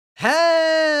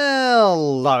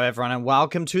Hello everyone and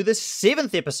welcome to the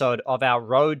 7th episode of our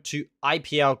Road to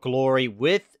IPL Glory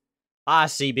with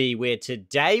RCB, where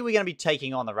today we're going to be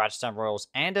taking on the Rajasthan Royals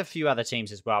and a few other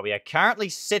teams as well. We are currently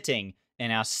sitting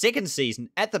in our second season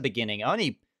at the beginning,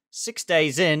 only 6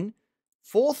 days in,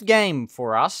 4th game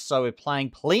for us, so we're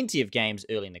playing plenty of games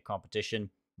early in the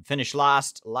competition. We finished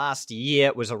last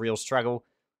year was a real struggle.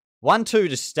 1-2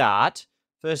 to start.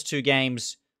 First 2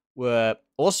 games were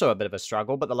also a bit of a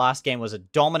struggle, but the last game was a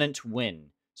dominant win.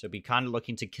 So we'll be kind of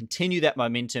looking to continue that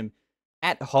momentum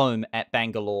at home at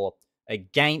Bangalore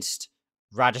against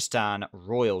Rajasthan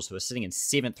Royals, who are sitting in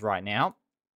 7th right now.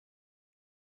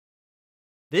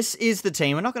 This is the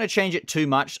team. We're not going to change it too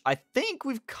much. I think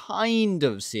we've kind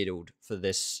of settled for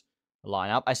this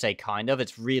lineup. I say kind of.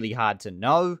 It's really hard to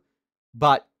know.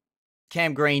 But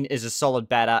Cam Green is a solid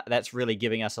batter. That's really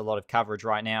giving us a lot of coverage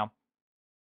right now.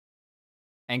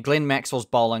 And Glenn Maxwell's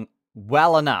bowling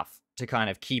well enough to kind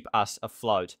of keep us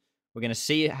afloat. We're going to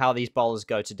see how these bowlers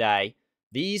go today.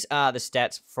 These are the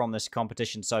stats from this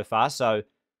competition so far. So,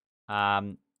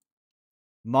 Mosin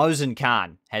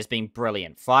Khan has been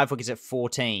brilliant. 5 wickets at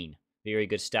 14. Very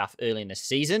good stuff early in the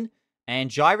season. And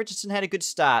Jai Richardson had a good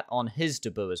start on his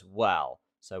debut as well.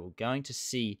 So we're going to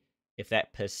see if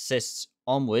that persists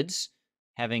onwards.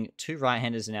 Having 2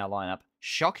 right-handers in our lineup.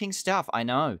 Shocking stuff, I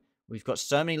know. We've got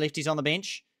so many lefties on the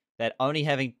bench that only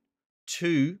having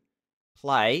 2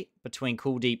 play between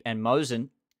Kuldeep and Mosin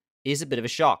is a bit of a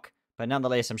shock. But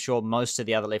nonetheless, I'm sure most of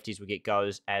the other lefties will get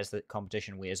goes as the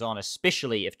competition wears on,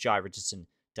 especially if Jai Richardson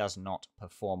does not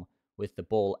perform with the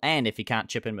ball and if he can't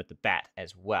chip in with the bat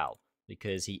as well,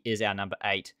 because he is our number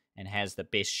 8 and has the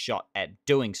best shot at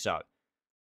doing so.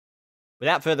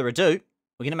 Without further ado,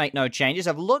 we're going to make no changes.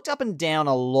 I've looked up and down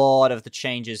a lot of the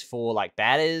changes for like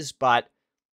batters, but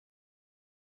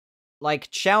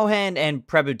like Chauhan and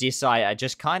Prabhu Desai are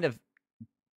just kind of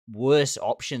worse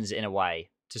options in a way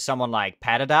to someone like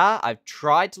Patidar. I've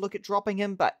tried to look at dropping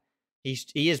him, but he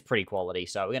is pretty quality,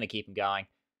 so we're going to keep him going.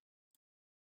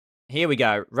 Here we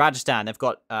go. Rajasthan, they've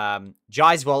got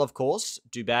Jaiswal, of course,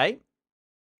 Dubey,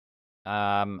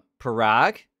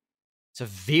 Parag. It's a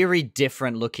very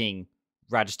different looking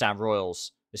Rajasthan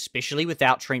Royals, especially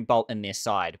without Trent Bolt in their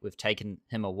side. We've taken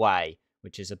him away,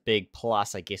 which is a big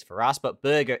plus, I guess, for us. But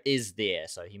Berger is there,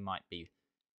 so he might be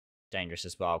dangerous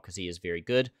as well, because he is very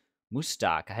good.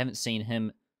 Mustak, I haven't seen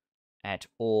him at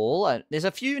all. There's a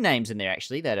few names in there,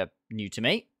 actually, that are new to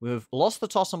me. We've lost the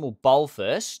toss and we'll bowl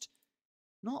first.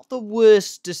 Not the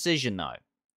worst decision, though.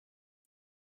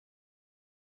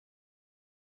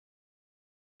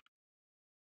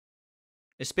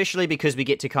 Especially because we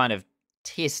get to kind of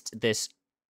test this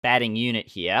batting unit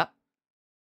here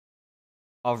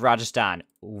of Rajasthan,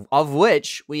 of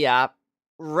which we are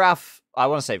rough, I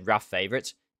want to say rough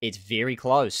favourites. It's very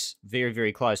close. Very,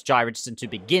 very close. Jai Richardson to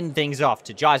begin things off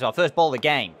to Jaiswal. First ball of the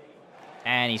game.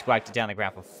 And he's whacked it down the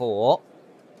ground for 4.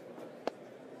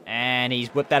 And he's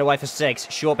whipped that away for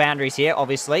 6. Short boundaries here,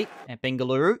 obviously, at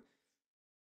Bengaluru.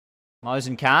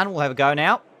 Mosin Khan will have a go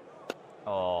now.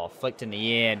 Oh, flicked in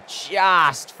the air.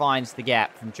 Just finds the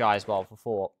gap from Jaiswal for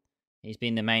 4. He's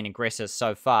been the main aggressor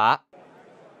so far.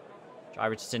 Jai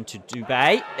Richardson to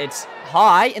Dubey. It's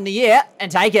high in the air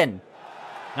and taken.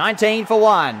 19 for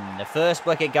 1. The first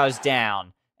wicket goes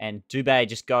down. And Dubey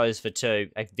just goes for 2.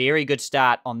 A very good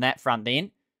start on that front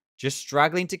then. Just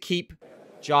struggling to keep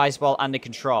Jaiswal under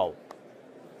control.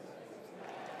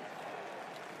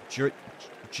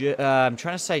 I'm trying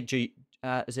to say,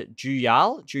 is it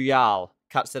Juyal? Juyal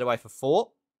cuts that away for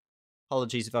 4.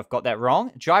 Apologies if I've got that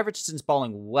wrong. Jai Richardson's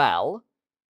bowling well.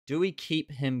 Do we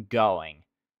keep him going?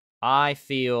 I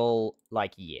feel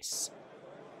like yes.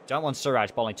 Don't want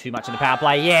Suraj bowling too much in the power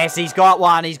play. Yes, he's got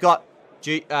one. He's got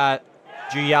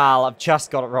Juyal. I've just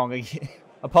got it wrong.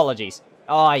 Apologies.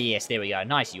 Oh, yes, there we go.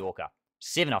 Nice Yorker.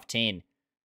 7 off 10.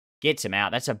 Gets him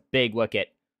out. That's a big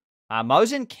wicket.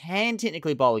 Mosin can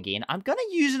technically bowl again. I'm going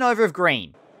to use an over of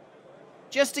green.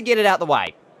 Just to get it out the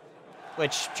way.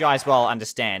 Which Jaiswal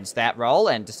understands that role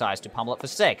and decides to pummel it for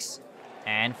 6.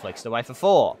 And flicks it away for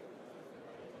 4.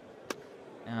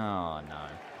 Oh, no.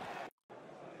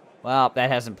 Well, that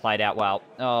hasn't played out well.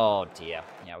 Oh, dear.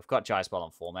 Yeah, we've got Jaiswal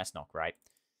on form. That's not great.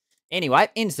 Anyway,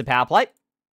 ends the power play.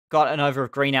 Got an over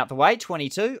of green out the way.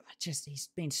 22. He's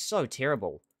been so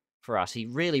terrible for us. He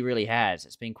really, really has.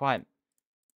 It's been quite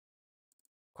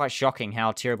shocking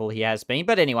how terrible he has been.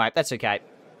 But anyway, that's okay.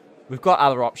 We've got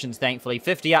other options, thankfully.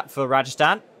 50 up for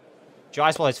Rajasthan.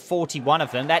 Jaiswal has 41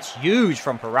 of them. That's huge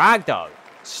from Parag, though.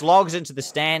 Slogs into the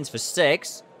stands for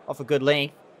 6. Off a good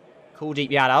length.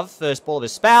 Kuldeep Yadav, first ball of the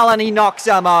spell, and he knocks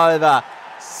him over.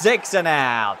 Sixer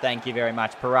now. Thank you very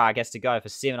much. Parag gets to go for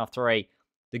 7 off 3.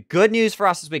 The good news for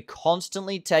us is we're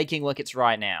constantly taking wickets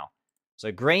right now.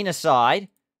 So green aside,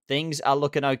 things are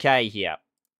looking okay here.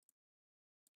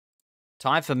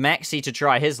 Time for Maxi to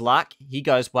try his luck. He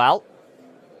goes well.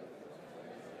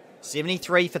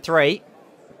 73 for 3.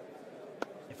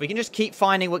 If we can just keep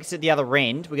finding wickets at the other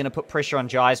end, we're going to put pressure on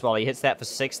Jais while he hits that for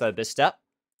 6, though, Bista.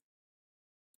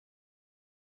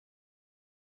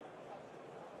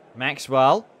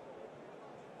 Maxwell.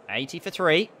 80 for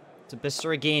 3. To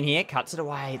Bista again here. Cuts it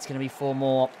away. It's going to be 4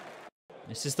 more.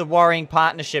 This is the worrying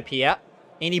partnership here.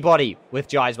 Anybody with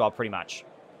Jaiswell, pretty much.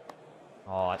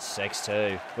 Oh, it's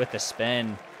 6-2 with the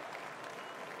spin.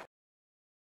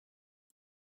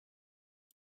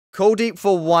 Kuldeep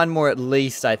for 1 more at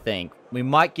least, I think. We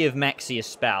might give Maxi a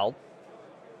spell.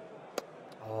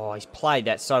 Oh, he's played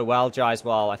that so well,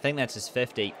 Jaiswell. I think that's his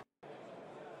 50.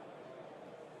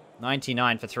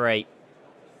 99 for 3.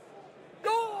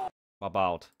 Well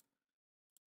bowled.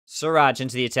 Suraj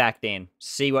into the attack then.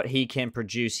 See what he can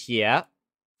produce here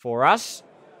for us.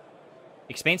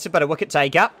 Expensive, but a wicket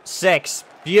taker. 6.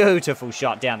 Beautiful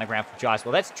shot down the ground from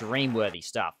Jaiswell. That's dream-worthy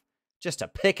stuff. Just a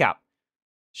pickup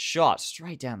shot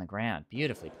straight down the ground.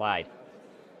 Beautifully played.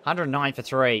 109 for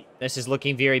 3. This is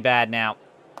looking very bad now.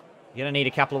 You're going to need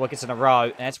a couple of wickets in a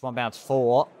row. That's 1 bounce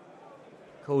 4.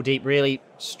 Kuldeep really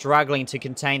struggling to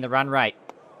contain the run rate.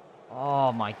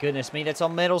 Oh, my goodness me. That's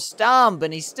on middle stump,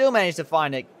 and he still managed to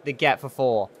find the gap for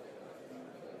 4.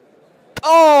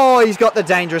 Oh, he's got the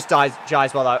dangerous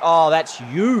Jaiswell, though. Oh, that's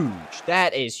huge.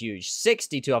 That is huge.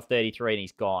 62 off 33, and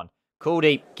he's gone.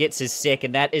 Kuldeep gets his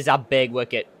second. That is a big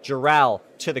wicket. Jarrell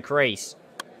to the crease.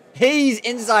 He's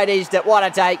inside edged it. What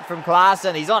a take from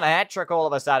Klaasen. He's on a hat-trick all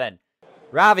of a sudden.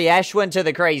 Ravi Ashwin to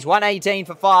the crease. 118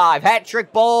 for 5.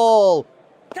 Hat-trick ball.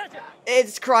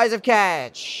 It's cries of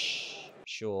catch.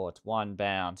 Short. 1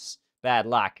 bounce. Bad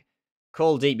luck.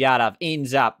 Kuldeep Yadav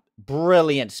ends up.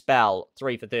 Brilliant spell.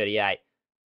 3 for 38.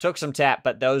 Took some tap,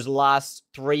 but those last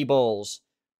 3 balls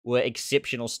were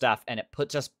exceptional stuff, and it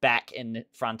puts us back in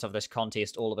front of this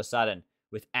contest all of a sudden,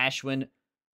 with Ashwin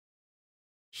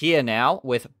here now,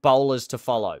 with bowlers to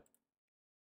follow.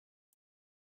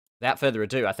 Without further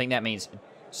ado, I think that means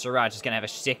Suraj is going to have a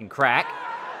second crack.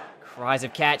 Cries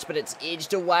of catch, but it's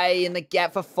edged away in the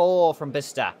gap for 4 from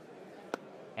Bista.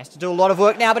 Has to do a lot of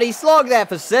work now, but he slogged that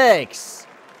for 6.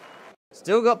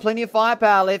 Still got plenty of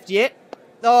firepower left yet.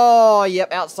 Oh,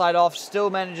 yep, outside off.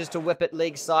 Still manages to whip it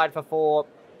leg side for 4.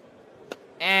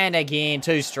 And again,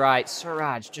 2 straight.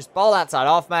 Suraj, just bowl outside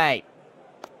off, mate.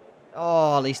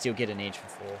 Oh, at least he'll get an edge for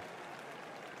 4.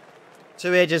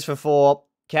 2 edges for 4.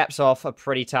 Caps off a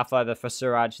pretty tough over for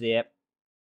Suraj there.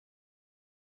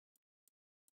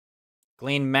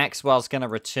 Glenn Maxwell's going to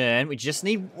return. We just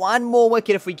need 1 more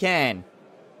wicket if we can.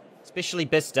 Especially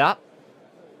Bista.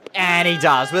 And he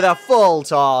does with a full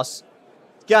toss.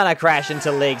 Gonna crash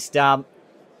into leg stump.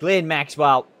 Glenn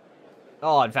Maxwell.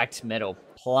 Oh, in fact, middle.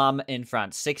 Plumb in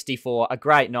front. 64. A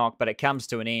great knock, but it comes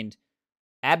to an end.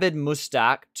 Abid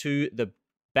Mushtaq to the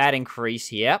batting crease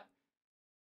here.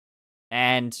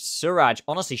 And Suraj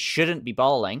honestly shouldn't be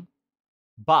bowling.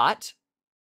 But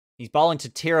he's bowling to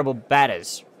terrible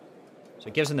batters. So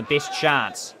it gives him the best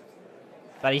chance.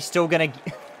 But he's still gonna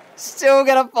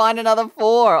find another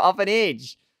 4 off an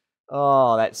edge.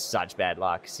 Oh, that's such bad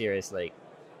luck. Seriously.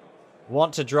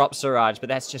 Want to drop Suraj, but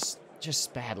that's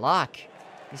just bad luck.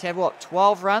 He's had, what,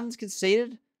 12 runs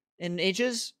conceded in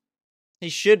edges? He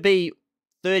should be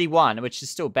 31, which is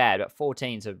still bad, but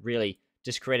 14s are really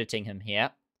discrediting him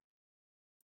here.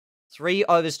 3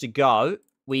 overs to go.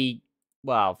 We,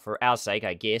 well, for our sake,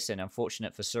 I guess, and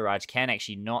unfortunate for Suraj, can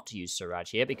actually not use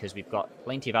Suraj here because we've got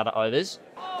plenty of other overs.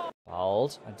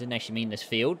 Bold. I didn't actually mean this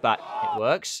field, but it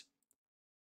works.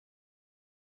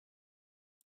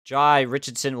 Jai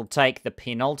Richardson will take the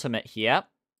penultimate here.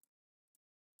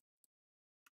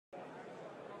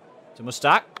 To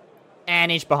Mushtaq.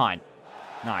 And edge behind.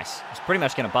 Nice. He's pretty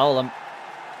much going to bowl him.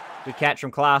 Good catch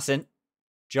from Klaasen.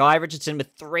 Jai Richardson with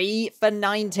 3 for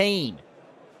 19.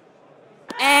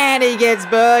 And he gets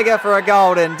Burger for a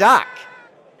golden duck.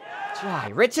 Jai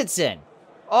Richardson.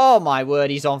 Oh my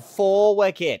word, he's on 4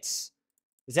 wickets.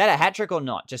 Is that a hat-trick or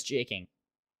not? Just checking.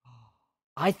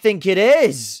 I think it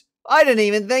is. I didn't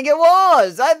even think it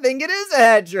was. I think it is a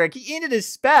hat-trick. He ended his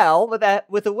spell with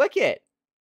a wicket.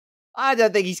 I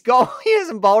don't think he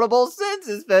hasn't bowled a ball since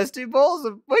his first 2 balls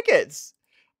of wickets.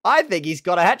 I think he's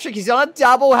got a hat-trick. He's on a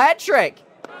double hat-trick.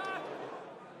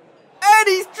 And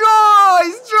he's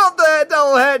dropped that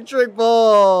double hat-trick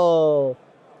ball.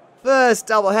 First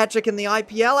double hat-trick in the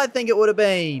IPL, I think it would have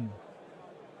been.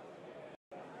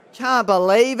 Can't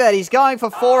believe it. He's going for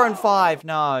 4 and 5.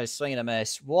 No, swing and a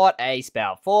miss. What a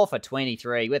spell. 4 for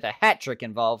 23 with a hat-trick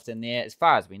involved in there, as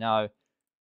far as we know.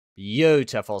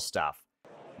 Beautiful stuff.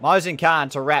 Mohsin Khan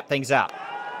to wrap things up.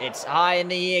 It's high in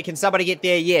the air. Can somebody get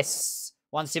there? Yes.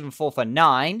 174 for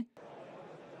 9.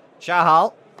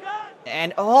 Shahal.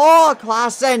 And, oh,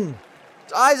 Klaassen.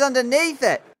 Dives underneath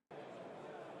it.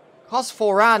 Costs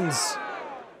 4 runs.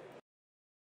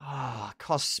 Ah,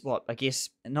 costs what? I guess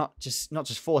not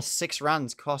just 4, 6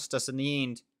 runs cost us in the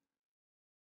end.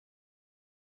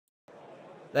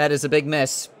 That is a big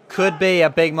miss. Could be a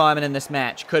big moment in this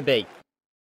match. Could be.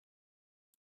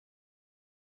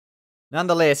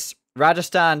 Nonetheless,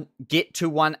 Rajasthan get to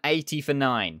 180 for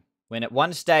 9. When at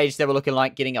one stage they were looking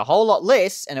like getting a whole lot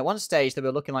less, and at one stage they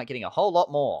were looking like getting a whole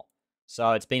lot more.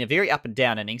 So it's been a very up and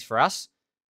down innings for us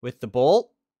with the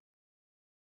ball.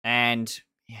 And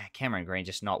yeah, Cameron Green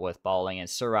just not worth bowling, and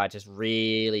Suraj just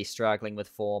really struggling with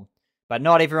form. But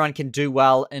not everyone can do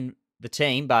well in the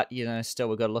team, but, you know, still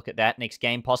we've got to look at that next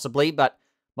game possibly. But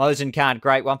Mohsin Khan,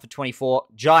 great, 1 for 24.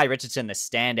 Jai Richardson, the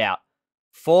standout,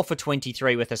 4 for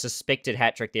 23 with a suspected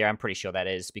hat-trick there. I'm pretty sure that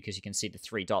is, because you can see the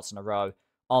 3 dots in a row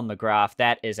on the graph.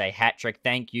 That is a hat-trick.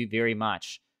 Thank you very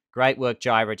much. Great work,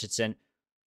 Jai Richardson.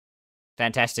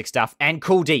 Fantastic stuff. And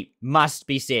Kuldeep, must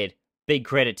be said. Big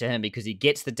credit to him, because he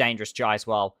gets the dangerous Jai as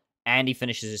well, and he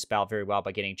finishes his spell very well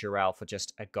by getting Jarrell for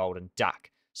just a golden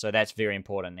duck. So that's very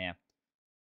important there.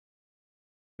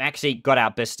 Maxi got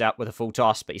out bissed up with a full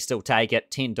toss, but you still take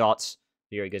it. 10 dots.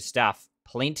 Very good stuff.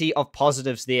 Plenty of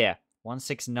positives there.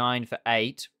 169 for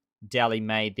 8. Delhi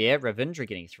made there. Ravindra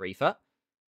getting 3 for.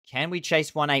 Can we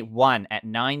chase 181 at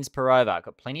 9s per over?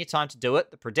 Got plenty of time to do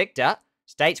it. The predictor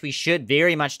states we should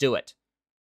very much do it,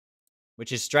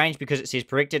 which is strange because it says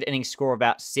predicted innings score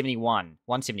about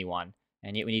 171,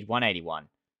 and yet we need 181.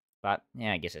 But,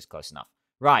 yeah, I guess it's close enough.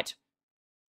 Right.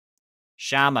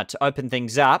 Sharma to open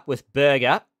things up with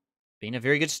Berger. Been a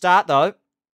very good start, though.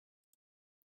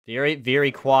 Very,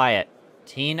 very quiet.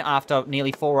 10 after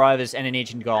nearly 4 overs and an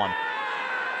edge and gone.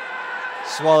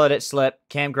 Swallowed it, slip.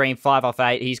 Cam Green, 5 off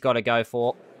 8. He's got to go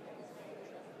for.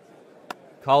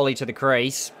 Kohli to the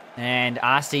crease. And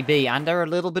RCB under a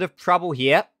little bit of trouble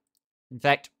here. In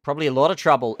fact, probably a lot of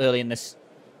trouble early in this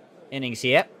innings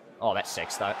here. Oh, that's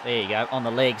 6, though. There you go. On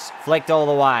the legs. Flicked all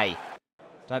the way.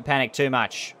 Don't panic too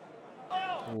much.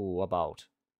 Ooh, a bolt.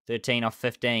 13 off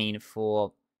 15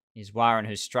 for Iswaran,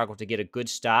 who's struggled to get a good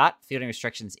start. Fielding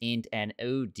restrictions end, and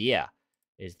oh dear,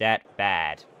 is that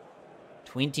bad.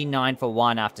 29 for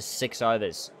 1 after 6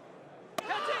 overs.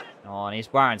 Oh, and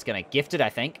Iswaran's going to gift it, I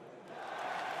think.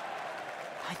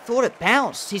 I thought it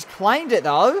bounced. He's claimed it,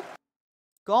 though.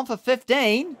 Gone for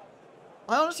 15.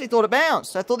 I honestly thought it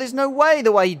bounced. I thought there's no way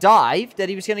the way he dived that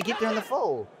he was going to get there on the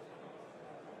full.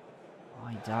 Oh,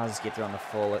 he does get there on the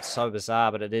full. It's so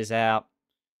bizarre, but it is out.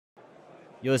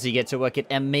 Yuzi gets a wicket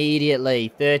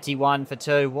immediately. 31 for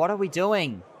 2. What are we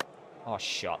doing? Oh,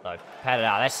 shot, though. Patted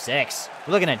out. That's 6.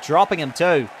 We're looking at dropping him,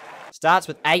 too. Starts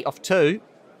with 8 off 2.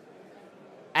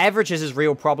 Average is his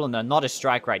real problem, though, not his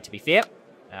strike rate, to be fair.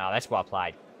 Oh, that's well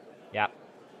played. Yep.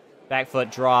 Back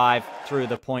foot drive through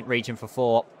the point region for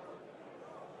 4.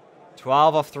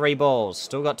 12 off 3 balls.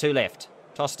 Still got 2 left.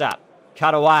 Tossed up.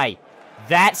 Cut away.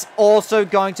 That's also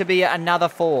going to be another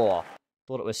 4.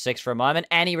 Thought it was 6 for a moment,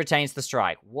 and he retains the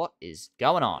strike. What is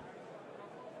going on?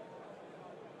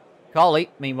 Kohli,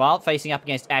 meanwhile, facing up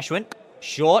against Ashwin.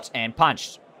 Short and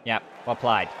punched. Yep, well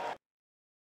played.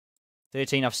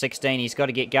 13 off 16. He's got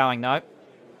to get going, though.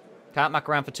 Can't muck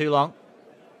around for too long.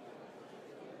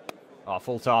 Oh,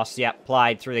 full toss. Yep,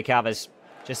 played through the covers.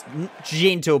 Just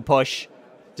gentle push.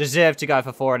 Deserved to go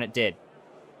for 4, and it did.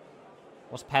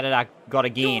 What's Patadar got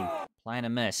again? Playing a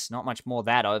miss. Not much more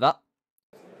that over.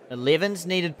 11's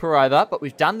needed per over, but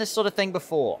we've done this sort of thing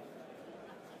before.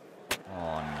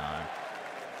 Oh, no.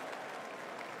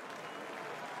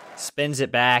 Spins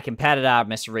it back, and Patadar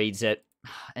misreads it.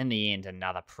 In the end,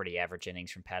 another pretty average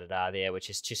innings from Patadar there, which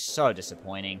is just so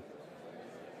disappointing.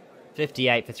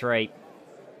 58 for 3.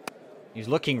 He was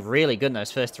looking really good in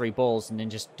those first 3 balls, and then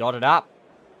just dotted up.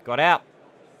 Got out.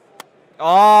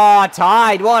 Oh,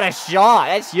 tied. What a shot.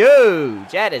 That's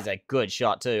huge. That is a good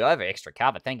shot, too. Over extra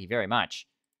cover. Thank you very much.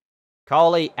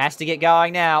 Kohli has to get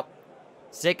going now.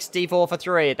 64 for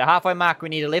 3. At the halfway mark, we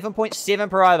need 11.7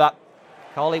 per over.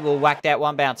 Kohli will whack that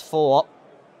one bounce 4.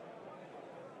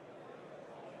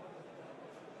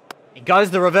 It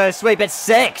goes the reverse sweep. It's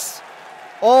 6.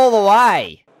 All the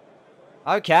way.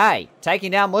 Okay. Taking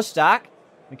down Mustak.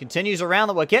 He continues around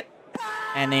the wicket.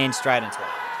 And then straight into it.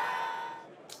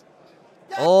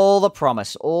 All the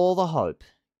promise, all the hope,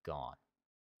 gone.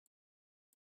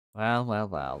 Well, well,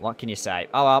 well. What can you say?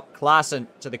 Oh, well. Klaassen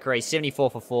to the crease.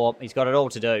 74 for 4. He's got it all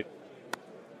to do.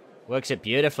 Works it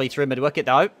beautifully through mid-wicket,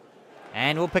 though.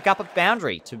 And we'll pick up a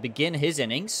boundary to begin his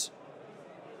innings.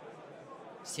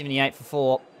 78 for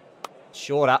 4.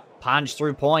 Shorter. Punch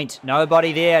through point.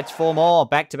 Nobody there. It's 4 more.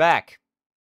 Back-to-back.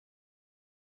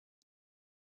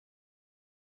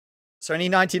 So only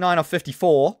 99 off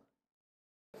 54.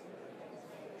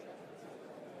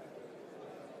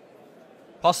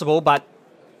 Possible, but...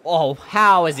 Oh,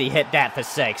 how has he hit that for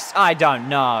 6? I don't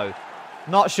know.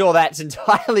 Not sure that's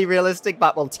entirely realistic,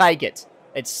 but we'll take it.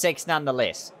 It's 6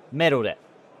 nonetheless. Middled it.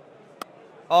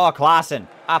 Oh, Klaassen.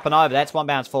 Up and over. That's 1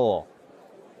 bounce 4.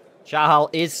 Chahal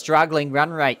is struggling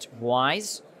run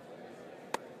rate-wise.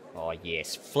 Oh,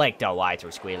 yes. Flicked away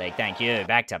through square leg. Thank you.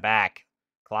 Back-to-back.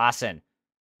 Klaassen.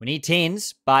 We need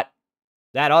 10s, but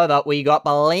that over, we got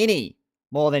Bellini.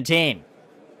 More than 10.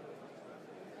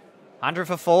 100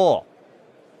 for 4.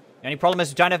 The only problem is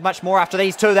we don't have much more after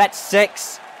these 2. That's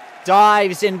 6.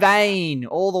 Dives in vain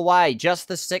all the way. Just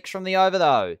the 6 from the over,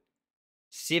 though.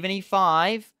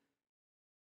 75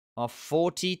 of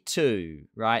 42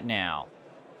 right now.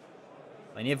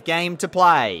 Plenty of game to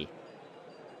play.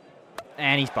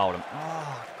 And he's bowled him.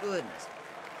 Oh, goodness.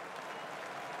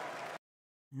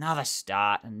 Another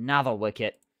start. Another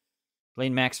wicket.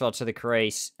 Glenn Maxwell to the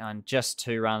crease. And just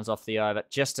 2 runs off the over.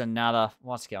 Just another...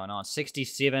 What's going on?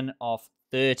 67 off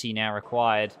 30 now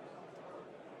required.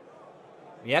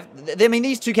 I mean,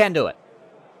 these 2 can do it.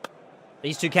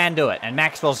 These 2 can do it. And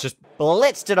Maxwell's just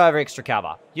blitzed it over extra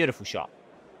cover. Beautiful shot.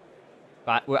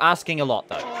 But we're asking a lot,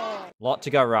 though. A lot to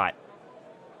go right.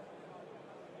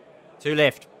 2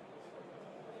 left.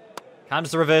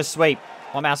 Comes the reverse sweep.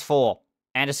 1 mouse 4.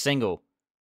 And a single.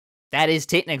 That is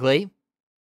technically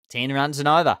 10 runs and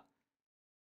over.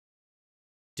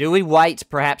 Do we wait,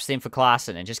 perhaps, then for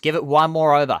Klaassen and just give it 1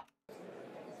 more over?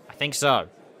 I think so.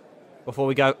 Before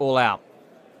we go all out.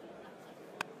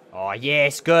 Oh,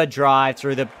 yes. Good drive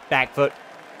through the back foot.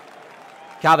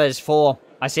 Covers 4.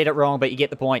 I said it wrong, but you get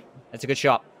the point. That's a good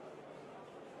shot.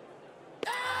 Oh,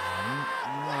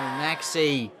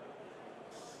 Maxi.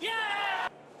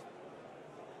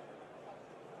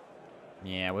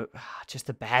 Yeah, just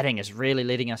the batting is really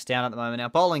letting us down at the moment. Our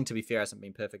bowling, to be fair, hasn't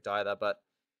been perfect either, but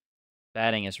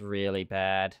batting is really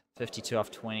bad. 52 off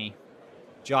 20.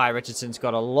 Jai Richardson's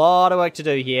got a lot of work to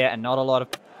do here and not a lot of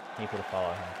people to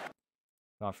follow him.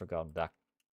 Gone for a golden duck.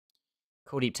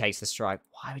 Kuldeep takes the strike.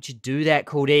 Why would you do that,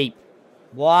 Kuldeep?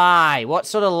 Why? What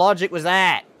sort of logic was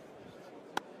that?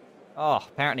 Oh,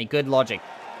 apparently good logic.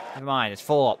 Never mind, it's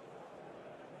 4.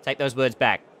 Take those words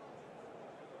back.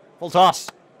 Full toss.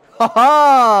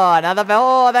 Oh, another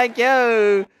ball. Oh, thank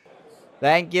you.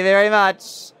 Thank you very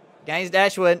much. Against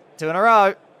Ashwin. 2 in a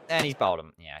row. And he's bowled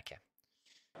him. Yeah, okay.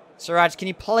 Siraj, can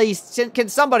you please... Can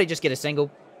somebody just get a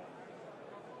single?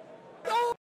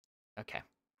 Okay,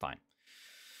 fine.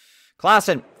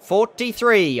 Klaassen,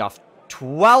 43 off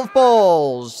 12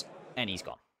 balls. And he's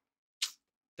gone.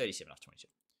 37 off 22.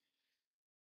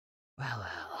 Well,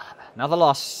 another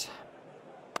loss.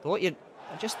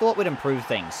 I just thought we'd improve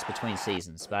things between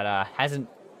seasons, but hasn't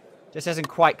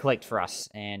quite clicked for us.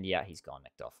 And yeah, he's gone,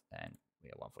 nicked off, and we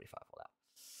got 145 all out.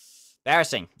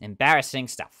 Embarrassing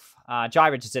stuff. Jai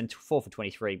Richardson, 4 for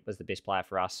 23, was the best player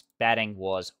for us. Batting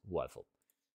was woeful.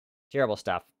 Terrible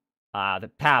stuff. The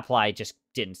power play just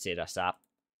didn't set us up.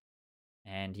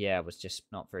 And yeah, it was just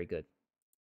not very good.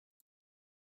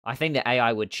 I think the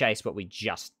AI would chase what we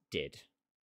just did.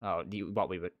 Oh, the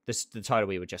total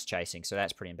we were just chasing. So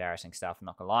that's pretty embarrassing stuff, I'm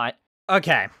not gonna lie.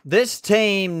 Okay, this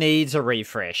team needs a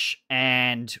refresh,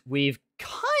 and we've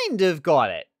kind of got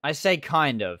it. I say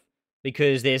kind of,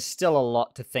 because there's still a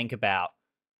lot to think about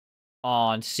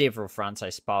on several fronts, I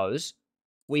suppose.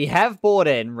 We have brought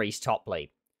in Reece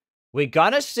Topley. We're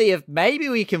gonna see if maybe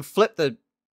we can flip the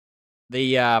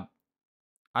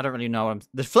I don't really know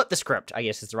flip the script, I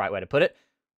guess is the right way to put it.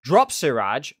 Drop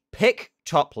Siraj, pick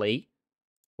Topley.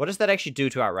 What does that actually do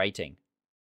to our rating?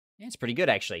 Yeah, it's pretty good,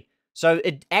 actually. So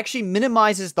it actually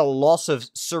minimizes the loss of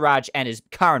Siraj and his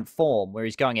current form, where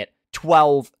he's going at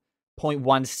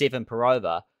 12.17 per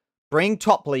over. Bring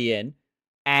Topley in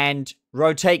and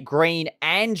rotate Green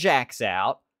and Jacks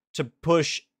out to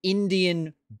push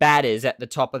Indian batters at the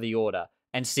top of the order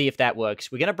and see if that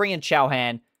works. We're going to bring in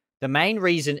Chauhan. The main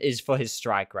reason is for his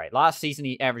strike rate. Last season,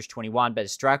 he averaged 21, but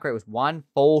his strike rate was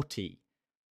 140,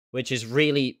 which is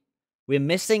really... We're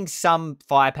missing some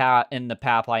firepower in the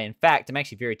power play. In fact, I'm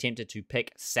actually very tempted to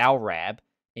pick Salrab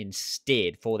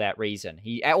instead for that reason.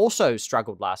 He also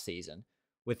struggled last season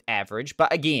with average,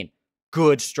 but again,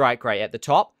 good strike rate at the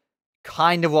top.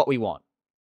 Kind of what we want.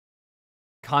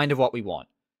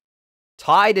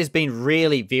 Tide has been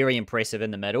really very impressive in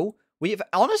the middle.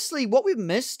 Honestly, what we've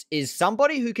missed is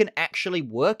somebody who can actually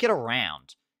work it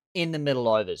around in the middle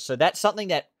overs. So that's something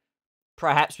that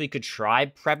perhaps we could try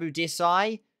Prabhu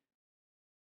Desai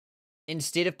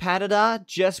instead of Patidar.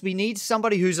 Just we need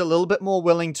somebody who's a little bit more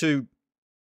willing to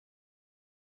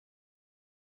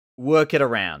work it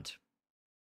around.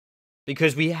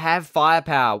 Because we have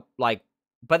firepower,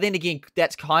 but then again,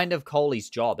 that's kind of Kohli's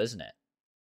job, isn't it?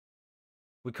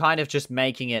 We're kind of just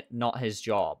making it not his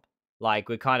job.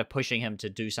 We're kind of pushing him to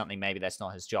do something maybe that's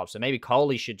not his job. So maybe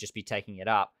Kohli should just be taking it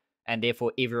up, and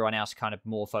therefore everyone else kind of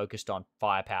more focused on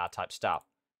firepower type stuff.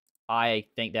 I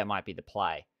think that might be the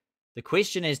play. The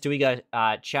question is, do we go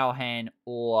Chauhan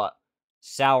or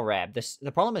Saurabh?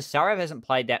 The problem is Saurabh hasn't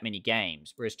played that many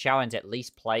games, whereas Chauhan's at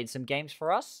least played some games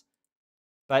for us.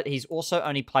 But he's also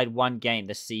only played one game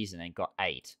this season and got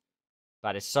 8.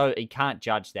 But it's so he can't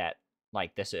judge that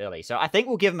this early. So I think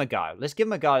we'll give him a go. Let's give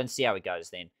him a go and see how it goes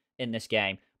then in this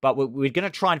game. But we're going to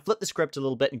try and flip the script a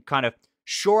little bit and kind of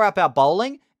shore up our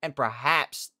bowling. And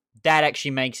perhaps that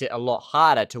actually makes it a lot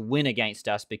harder to win against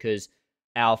us because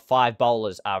our 5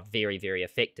 bowlers are very, very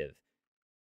effective.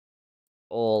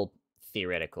 All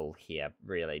theoretical here,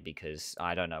 really, because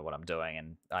I don't know what I'm doing,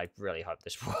 and I really hope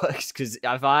this works, because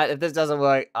if this doesn't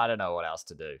work, I don't know what else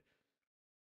to do.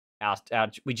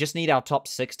 We just need our top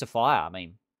 6 to fire. I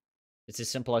mean, it's as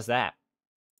simple as that.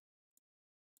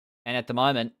 And at the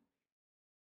moment,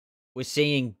 we're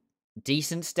seeing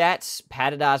decent stats.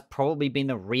 Patidar's probably been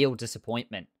the real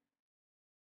disappointment.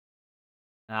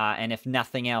 And if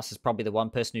nothing else, is probably the one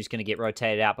person who's going to get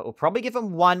rotated out. But we'll probably give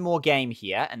him one more game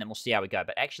here, and then we'll see how we go.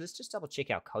 But actually, let's just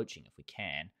double-check our coaching if we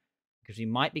can. Because we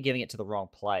might be giving it to the wrong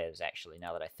players, actually,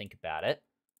 now that I think about it.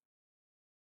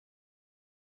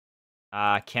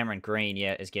 Cameron Green,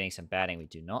 yeah, is getting some batting. We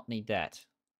do not need that.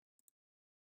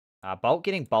 Bolt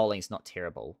getting bowling is not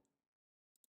terrible.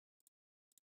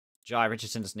 Jai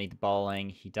Richardson doesn't need the bowling.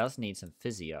 He does need some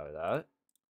physio, though,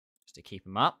 just to keep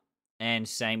him up. And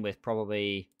same with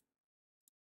probably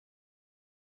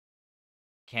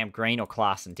Cam Green or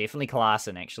Klaassen. Definitely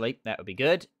Klaassen, actually. That would be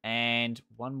good. And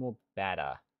one more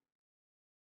batter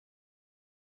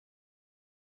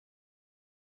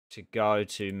to go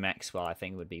to Maxwell, I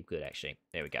think would be good, actually.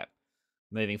 There we go.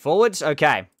 Moving forwards.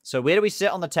 Okay, so where do we sit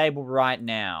on the table right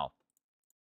now?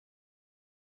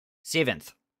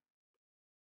 7th.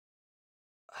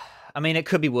 I mean, it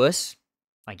could be worse,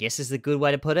 I guess is the good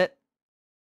way to put it.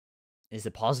 Is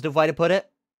the positive way to put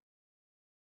it.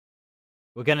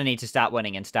 We're going to need to start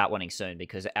winning and start winning soon,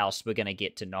 because else we're going to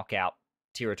get to knockout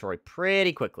territory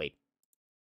pretty quickly.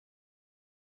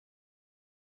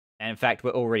 And in fact,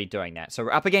 we're already doing that. So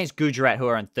we're up against Gujarat, who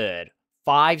are in 3rd.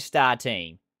 5-star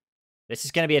team. This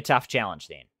is going to be a tough challenge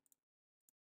then.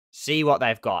 See what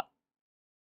they've got.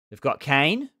 They've got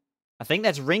Kane. I think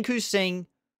that's Rinku Singh,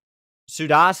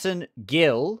 Sudarshan,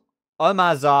 Gill,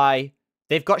 Omar Zai.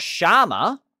 They've got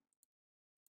Sharma,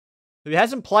 who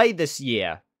hasn't played this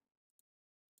year.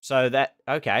 So that,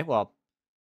 okay, well,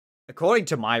 according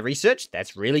to my research,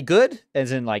 that's really good.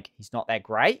 As in, he's not that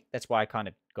great. That's why I kind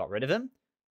of got rid of him.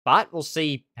 But we'll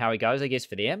see how he goes, I guess,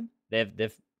 for them.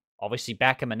 They've obviously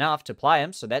backed him enough to play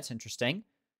him, so that's interesting.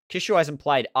 Kishore hasn't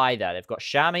played either. They've got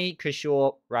Shami,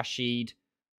 Kishore, Rashid,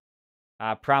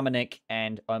 Pramanik,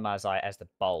 and Omar Zai as the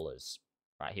bowlers.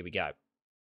 Right, here we go.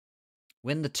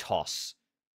 Win the toss.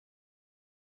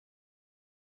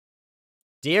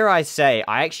 Dare I say,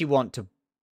 I actually want to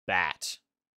bat.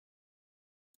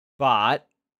 But,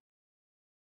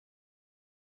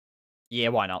 yeah,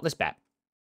 why not? Let's bat.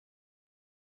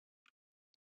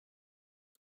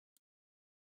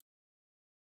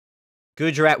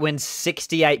 Gujarat wins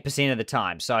 68% of the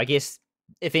time. So I guess,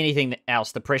 if anything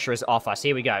else, the pressure is off us.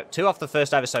 Here we go. 2 off the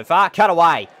first over so far. Cut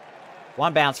away.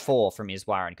 1 bounce 4 from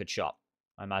Iswaran. Good shot.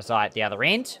 Omar Zai at the other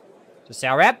end. To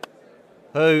Saurabh,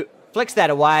 who flicks that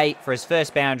away for his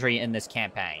first boundary in this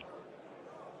campaign.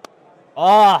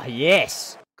 Oh,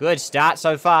 yes. Good start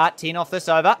so far. 10 off this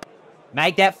over.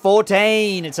 Make that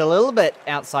 14. It's a little bit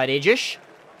outside edge-ish.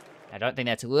 I don't think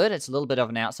that's a word. It's a little bit of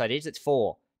an outside edge. It's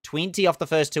 4. 20 off the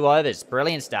first 2 overs.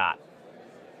 Brilliant start.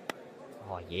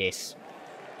 Oh, yes.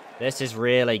 This is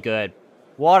really good.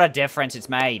 What a difference it's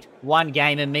made. 1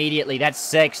 game immediately. That's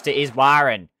 6 to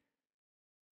Iswaran.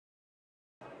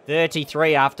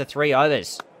 33 after 3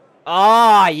 overs.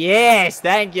 Oh, yes.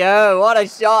 Thank you. What a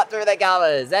shot through the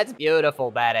covers. That's beautiful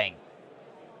batting.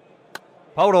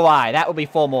 Pulled away. That will be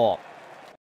 4 more.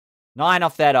 9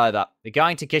 off that over. We're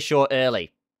going to Kishore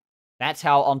early. That's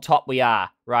how on top we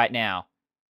are right now.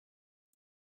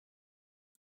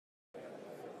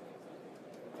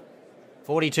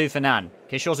 $42 for none.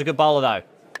 Kishore's a good bowler, though.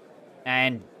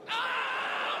 And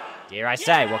dare I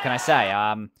say, what can I say?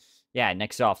 Yeah,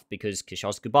 next off because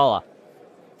Kishore's good bowler.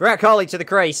 Virat Kohli to the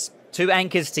crease. 2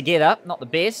 anchors together. Not the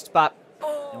best, but...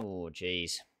 Oh,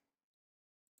 jeez.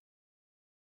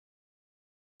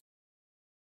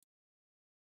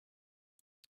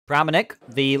 Brahmanik,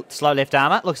 the slow left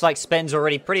armour. Looks like spin's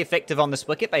already pretty effective on this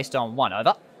wicket based on 1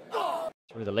 over.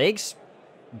 Through the legs.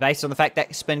 Based on the fact that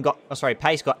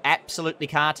pace got absolutely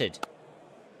carted.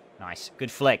 Nice.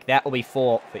 Good flick. That will be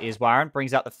 4 for Iswaran.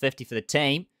 Brings up the 50 for the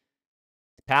team.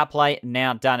 Power play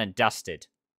now done and dusted.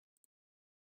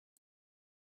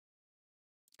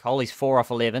 Kohli's 4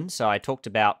 off 11, so I talked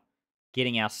about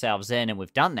getting ourselves in, and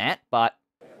we've done that, but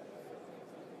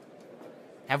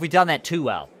have we done that too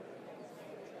well?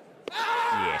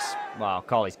 Yes. Well,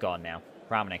 Kohli's gone now.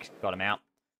 Brahmanik's got him out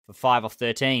for 5 off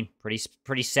 13.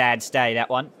 Pretty sad stay, that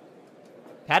one.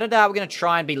 Patidar, we're going to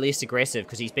try and be less aggressive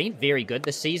because he's been very good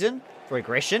this season for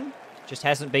aggression. Just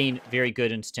hasn't been very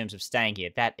good in terms of staying here.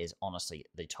 That is honestly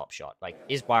the top shot. Like,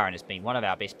 Iswaran has been one of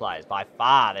our best players by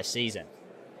far this season.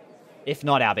 If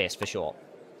not our best, for sure.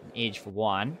 An edge for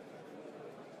 1.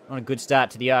 On a good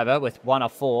start to the over with 1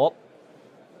 off 4.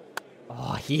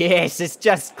 Oh, yes. It's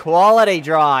just quality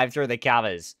drive through the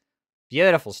covers.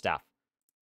 Beautiful stuff.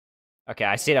 Okay,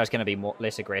 I said I was going to be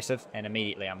less aggressive, and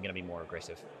immediately I'm going to be more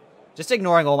aggressive. Just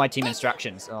ignoring all my team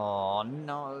instructions. Oh,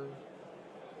 no.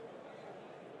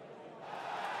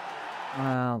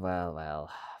 Well.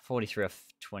 43 off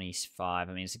 25.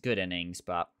 I mean, it's a good innings,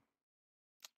 but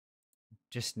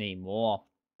just need more.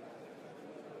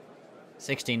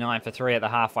 69 for 3 at the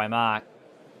halfway mark.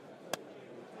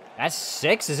 That's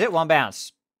 6, is it? 1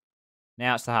 bounce.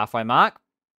 Now it's the halfway mark.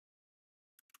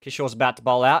 Kishore's about to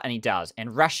bowl out, and he does.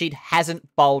 And Rashid hasn't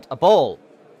bowled a ball.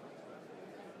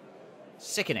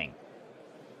 Sickening.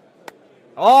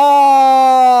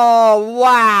 Oh,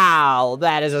 wow.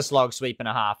 That is a slog sweep and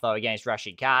a half, though, against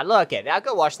Rashid Khan. Look at that. I'll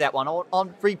go watch that one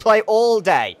on replay all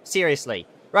day. Seriously.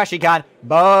 Rashid Khan.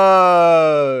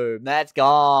 Boom. That's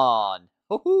gone.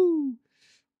 Woohoo.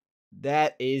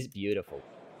 That is beautiful.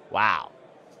 Wow.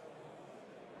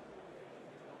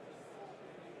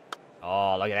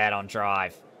 Oh, look at that on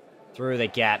drive. Through the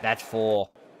gap. That's 4.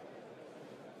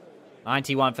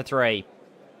 91 for 3.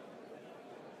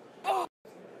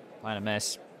 Playing a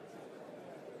miss.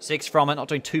 6 from it. Not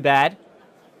doing too bad.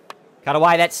 Cut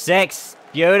away. That's 6.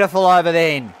 Beautiful over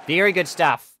then. Very good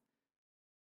stuff.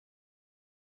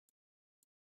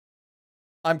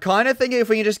 I'm kind of thinking if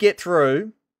we can just get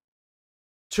through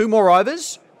 2 more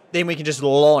overs, then we can just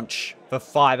launch for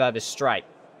 5 overs straight.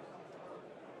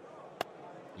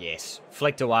 Yes.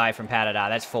 Flicked away from Patidar.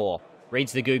 That's 4.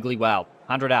 Reads the googly well.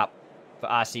 100 up for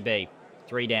RCB.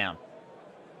 3 down.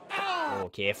 Oh,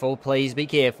 careful. Please be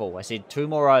careful. I said 2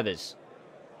 more overs.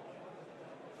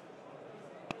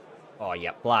 Oh,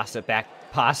 yeah. Blast it back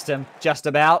past him. Just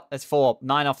about. That's 4.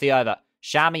 9 off the over.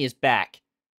 Shami is back.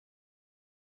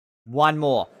 1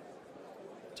 more.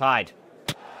 Tied.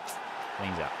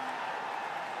 Cleans up.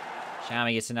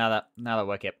 Shami gets another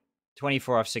wicket.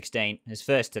 24 off 16. His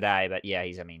first today, but yeah,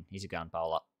 he's a gun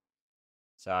bowler.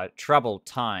 So, troubled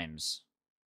times.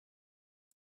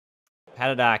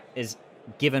 Patidar is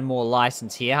given more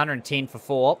license here. 110 for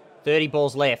 4. 30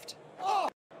 balls left.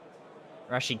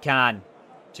 Rashid Khan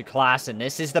to Klaasen.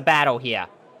 This is the battle here.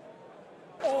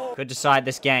 Could decide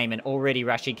this game, and already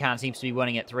Rashid Khan seems to be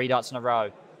winning it 3 dots in a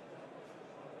row.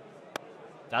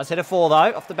 Does hit a 4,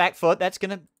 though, off the back foot. That's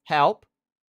going to help.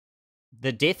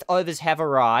 The death overs have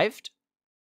arrived.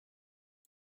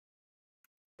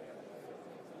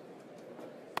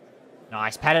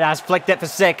 Nice. Patidar's flicked it for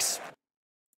 6.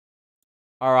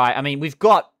 All right. I mean, we've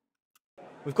got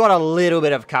a little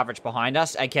bit of coverage behind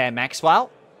us, aka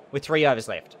Maxwell, with 3 overs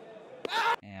left.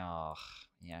 Oh,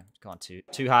 yeah, it's gone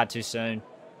too hard too soon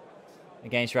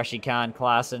against Rashid Khan.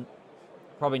 Klaasen.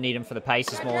 Probably need him for the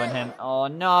paces more than him. Oh,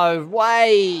 no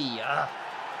way.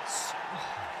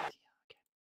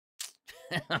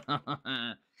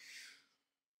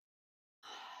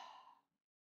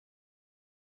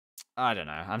 I don't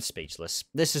know. I'm speechless.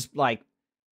 This is like...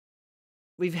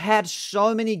 We've had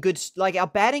so many good... Like, our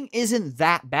batting isn't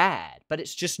that bad, but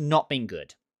it's just not been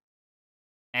good.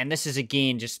 And this is,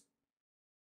 again, just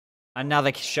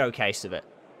another showcase of it.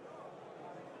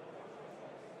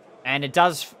 And it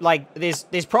does... Like,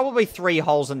 there's probably 3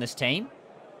 holes in this team.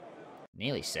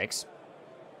 Nearly 6.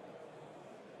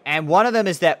 And one of them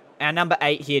is that our number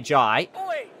 8 here, Jai,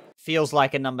 feels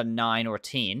like a number 9 or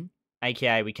 10.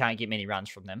 AKA, we can't get many runs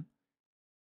from them.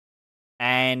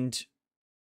 And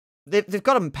they've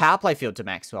got a power play field to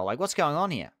Maxwell. Like, what's going on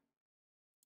here?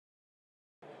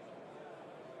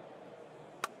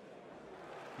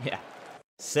 Yeah.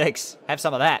 6. Have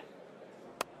some of that.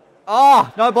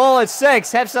 Oh, no ball. It's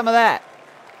 6. Have some of that.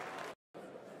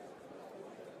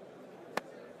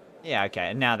 Yeah, okay.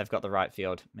 And now they've got the right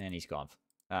field. Man, he's gone.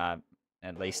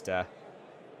 At least,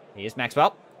 here's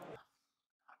Maxwell.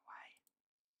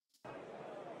 No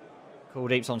way.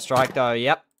 Kuldeep's on strike, though.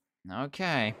 Yep.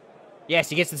 Okay. Yes,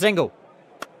 he gets the single.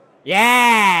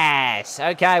 Yes!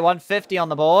 Okay, 150 on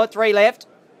the board. 3 left.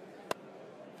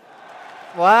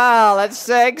 Wow, that's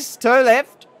 6. 2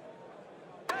 left.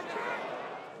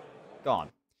 Gone.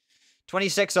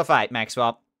 26 off 8,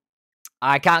 Maxwell.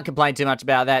 I can't complain too much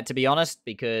about that, to be honest,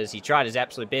 because he tried his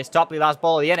absolute best. Topley, last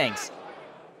ball of the innings.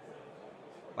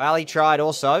 Well, he tried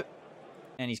also,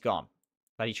 and he's gone.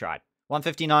 But he tried.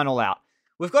 159 all out.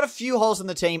 We've got a few holes in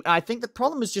the team, and I think the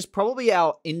problem is just probably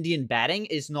our Indian batting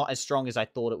is not as strong as I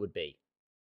thought it would be.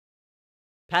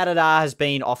 Patidar has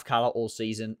been off-colour all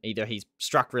season. Either he's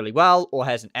struck really well or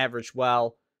hasn't averaged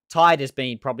well. Tide has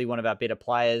been probably one of our better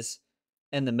players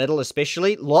in the middle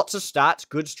especially. Lots of starts,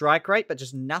 good strike rate, but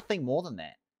just nothing more than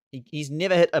that. He's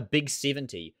never hit a big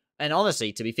 70. And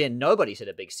honestly, to be fair, nobody's hit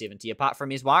a big 70 apart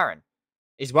from Iswaran.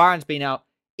 Iswaran's been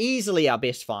easily our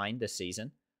best find this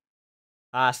season.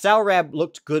 Salrab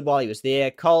looked good while he was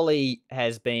there. Kohli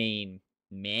has been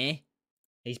meh.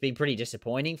 He's been pretty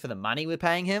disappointing for the money we're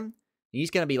paying him.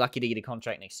 He's going to be lucky to get a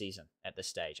contract next season at this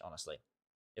stage, honestly.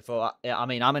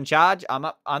 I'm in charge.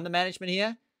 I'm the management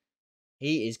here.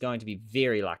 He is going to be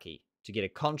very lucky to get a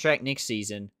contract next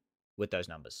season with those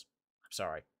numbers. I'm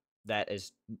sorry. That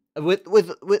is with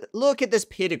look at this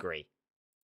pedigree.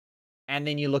 And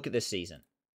then you look at this season.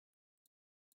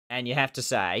 And you have to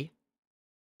say,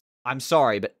 I'm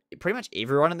sorry, but pretty much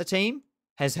everyone in the team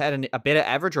has had a better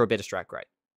average or a better strike rate.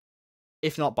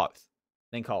 If not both,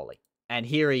 than Kohli. And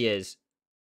here he is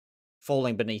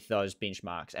falling beneath those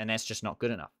benchmarks. And that's just not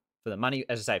good enough. For the money,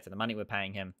 as I say, for the money we're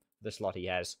paying him, the slot he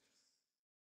has.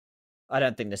 I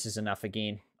don't think this is enough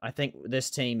again. I think this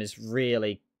team is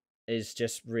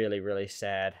just really, really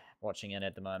sad watching it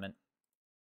at the moment.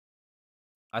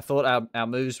 I thought our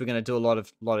moves were going to do a lot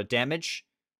of damage.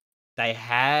 They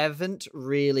haven't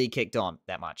really kicked on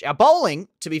that much. Our bowling,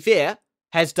 to be fair,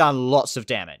 has done lots of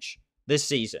damage this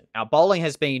season. Our bowling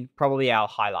has been probably our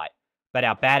highlight, but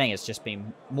our batting has just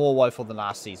been more woeful than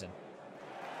last season.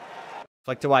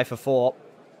 Flicked away for 4.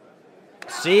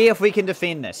 See if we can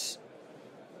defend this.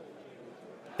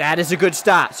 That is a good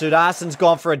start. Sudarsan's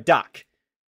gone for a duck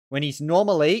when he's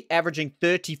normally averaging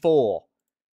 34.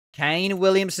 Kane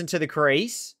Williamson to the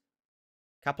crease.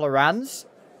 Couple of runs.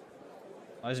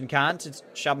 Ozen Khan, it's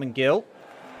Shubman Gill.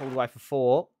 Pulled away for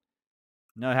 4.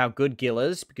 Know how good Gill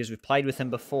is because we've played with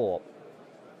him before.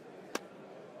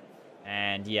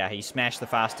 And yeah, he smashed the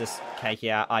fastest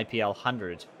KKR IPL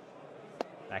 100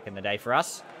 back in the day for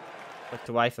us. Flicked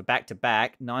away for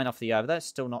back-to-back. 9 off the over. That's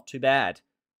still not too bad.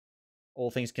 All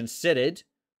things considered.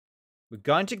 We're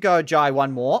going to go Jai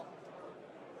one more.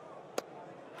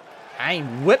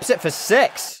 Kane whips it for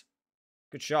 6.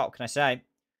 Good shot, can I say.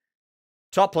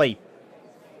 Topley.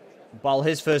 Bowl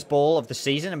his first ball of the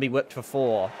season and be whipped for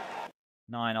 4.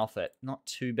 9 off it. Not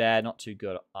too bad, not too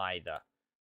good either.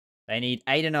 They need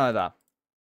 8 and over.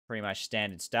 Pretty much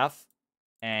standard stuff.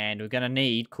 And we're going to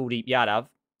need Kuldeep Yadav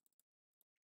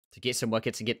to get some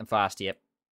wickets and get them fast here.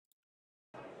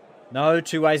 No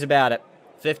two ways about it.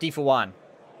 50 for 1.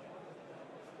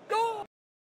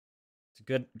 It's a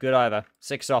good over.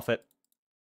 6 off it.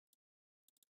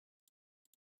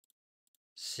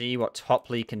 See what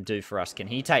Topley can do for us. Can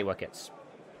he take wickets?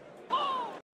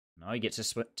 No, he gets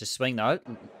to swing though.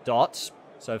 Dots.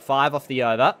 So 5 off the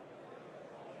over.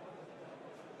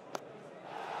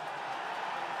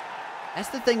 That's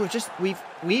the thing.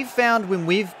 We've found when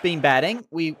we've been batting,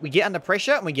 we get under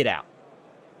pressure and we get out.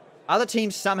 Other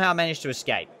teams somehow manage to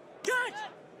escape.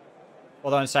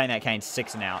 Although in saying that, Kane's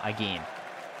 6 and out again.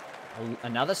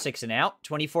 Another 6 and out.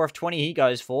 24 of 20 he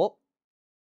goes for.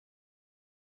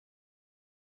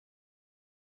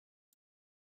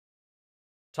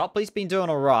 Topley's been doing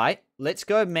all right. Let's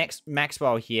go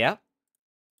Maxwell here.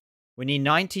 We need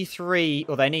 93,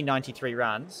 or they need 93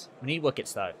 runs. We need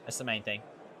wickets, though. That's the main thing.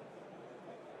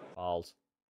 Bowled.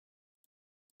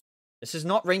 This is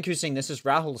not Rinku Singh. This is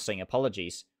Rahul Singh.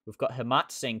 Apologies. We've got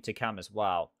Himat Singh to come as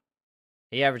well.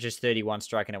 He averages 31,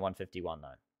 striking at 151,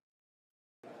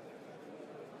 though.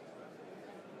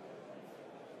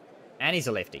 And he's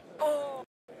a lefty.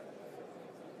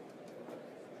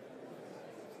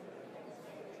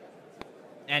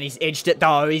 And he's edged it,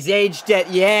 though. He's edged it.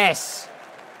 Yes.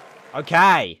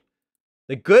 Okay.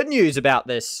 The good news about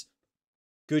this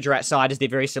Gujarat side is they're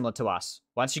very similar to us.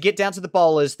 Once you get down to the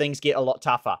bowlers, things get a lot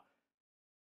tougher.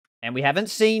 And we haven't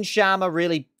seen Sharma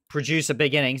really produce a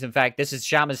big innings. In fact, this is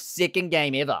Sharma's second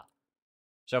game ever.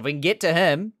 So if we can get to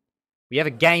him, we have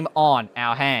a game on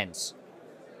our hands.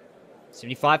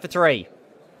 75 for 3.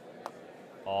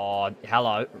 Oh,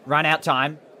 hello. Run out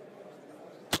time.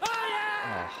 Oh,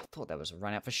 I thought that was a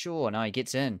run out for sure. No, he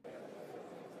gets in.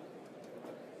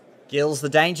 Gill's the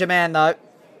danger man, though.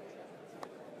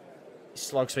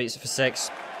 Slog sweeps for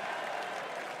 6.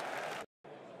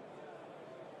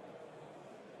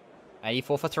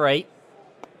 84 for 3.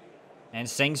 And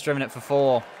Singh's driven it for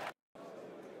 4.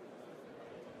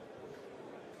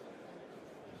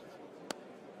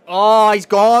 Oh, he's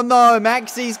gone, though.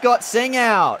 Maxi's got Singh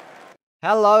out.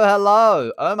 Hello,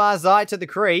 hello. Omar Zai to the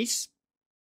crease.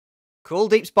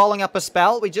 Kuldeep's bowling up a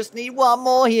spell. We just need one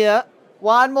more here.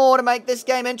 One more to make this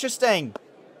game interesting.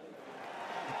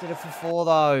 Did it for 4,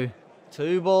 though.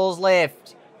 2 balls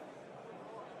left.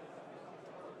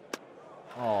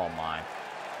 Oh, my.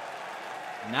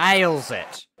 Nails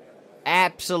it.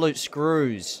 Absolute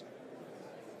screws.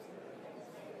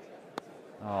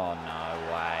 Oh,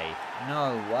 no way.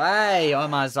 No way.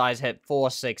 Omar Zai's hit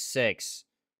 466.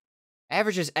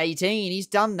 Average is 18. He's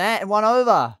done that in 1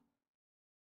 over.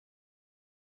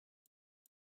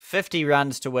 50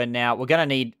 runs to win now. We're going to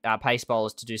need our pace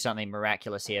bowlers to do something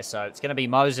miraculous here. So it's going to be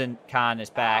Mohsin Khan is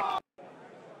back.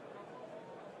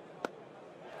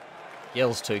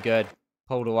 Gill's too good.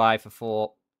 Pulled away for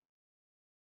 4.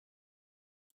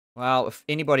 Well, if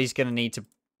anybody's going to need to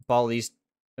bowl these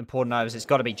important overs, it's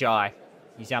got to be Jai.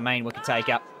 He's our main wicket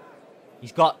taker.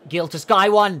 He's got Gill to sky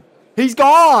one. He's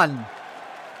gone!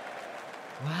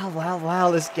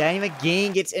 Wow. This game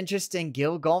again gets interesting.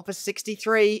 Gill gone for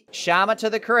 63. Sharma to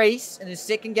the crease in his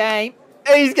second game.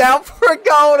 He's going for a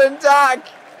golden duck.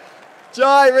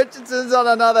 Jai Richardson's on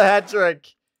another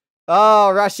hat-trick.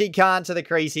 Oh, Rashid Khan to the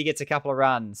crease. He gets a couple of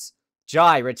runs.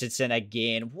 Jai Richardson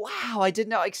again. Wow, I did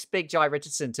not expect Jai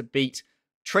Richardson to beat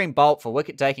Trent Boult for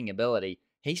wicket-taking ability.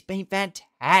 He's been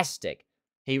fantastic.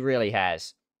 He really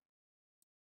has.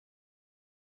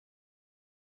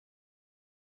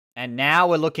 And now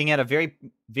we're looking at a very,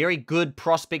 very good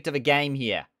prospect of a game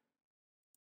here.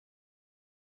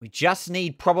 We just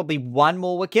need probably one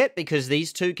more wicket because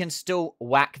these two can still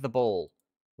whack the ball.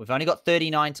 We've only got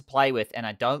 39 to play with, and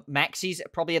Maxi's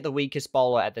probably at the weakest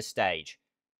bowler at this stage.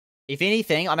 If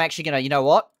anything, I'm actually going to, you know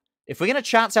what? If we're going to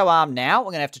chance our arm now,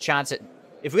 we're going to have to chance it.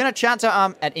 If we're going to chance our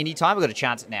arm at any time, we're going to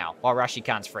chance it now while Rashid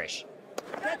Khan's fresh.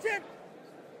 Catch it!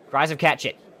 Cries of catch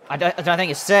it. I don't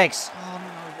think it's 6. Oh,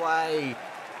 no way.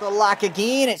 The luck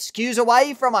again. It skews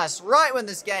away from us right when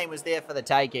this game was there for the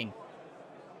taking.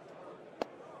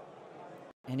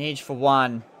 An edge for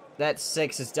 1. That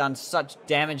 6 has done such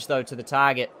damage, though, to the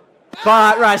target.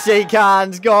 But Rashid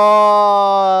Khan's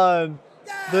gone.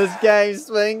 This game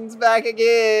swings back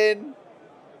again.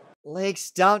 Leg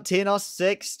stump, 10 or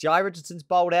 6. Jai Richardson's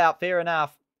bowled out. Fair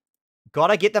enough. Got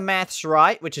to get the maths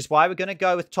right, which is why we're going to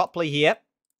go with Topley here.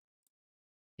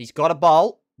 He's got to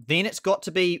bowl. Then it's got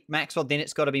to be Maxwell. Then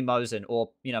it's got to be Mohsin.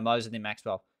 Or, Mohsin then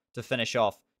Maxwell to finish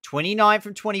off. 29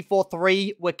 from 24.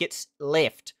 3 wickets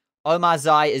left. Omar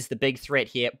Zai is the big threat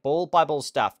here. Ball by ball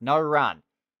stuff. No run.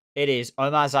 It is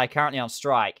Omar Zai currently on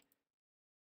strike.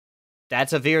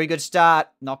 That's a very good start.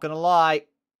 Not going to lie.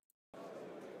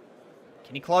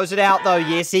 Can he close it out, though?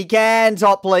 Yes, he can,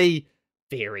 Topley.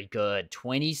 Very good.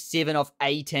 27 off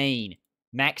 18.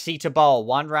 Maxi to bowl.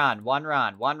 1 run. 1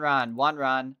 run. 1 run. 1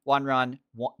 run. 1 run.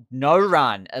 No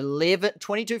run.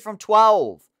 22 from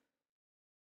 12.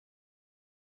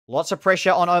 Lots of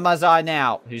pressure on Omar Zai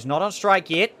now, who's not on strike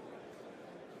yet.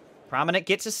 Pramanic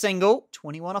gets a single.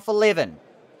 21 off 11.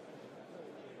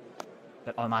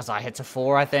 But Omar Zai hits a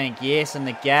 4, I think. Yes, in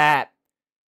the gap.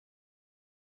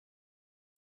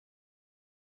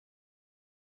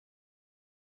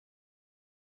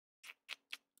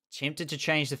 Tempted to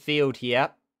change the field here.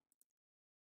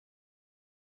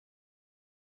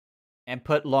 And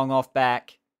put Long off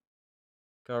back.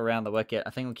 Go around the wicket.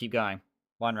 I think we'll keep going.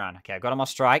 1 run. Okay, I've got him off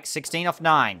strike. 16 off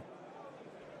 9.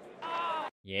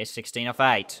 Yes, 16 off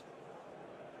 8.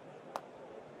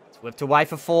 It's whipped away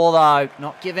for 4, though.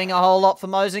 Not giving a whole lot for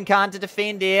Mohsin Khan to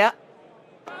defend here.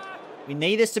 We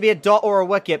need this to be a dot or a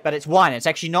wicket, but it's 1. It's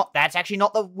actually not. That's actually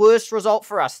not the worst result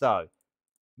for us, though.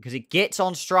 Because it gets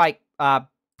on strike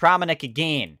Pramanic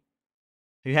again,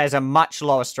 who has a much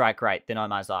lower strike rate than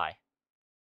Omar Zai.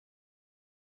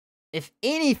 If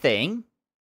anything,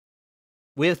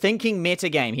 we're thinking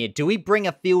metagame here. Do we bring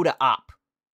a fielder up?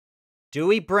 Do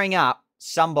we bring up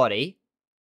somebody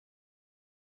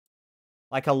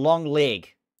like a long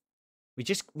leg? We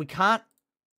can't.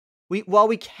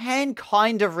 We can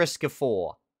kind of risk a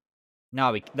 4.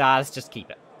 No, let's just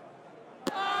keep it.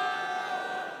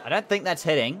 I don't think that's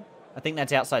hitting. I think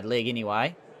that's outside leg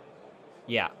anyway.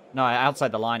 Yeah. No,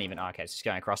 outside the line even. Oh, okay, it's just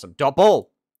going across him. Dot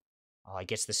ball. Oh, he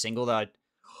gets the single, though.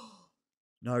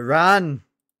 No run.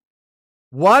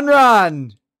 1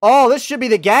 run. Oh, this should be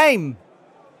the game.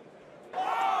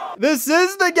 This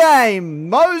is the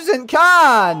game. Mosin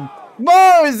Khan.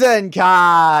 Mosin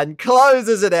Khan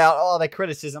closes it out. Oh, the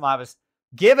criticism I was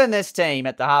giving this team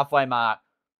at the halfway mark.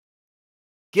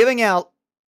 Giving out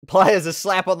players a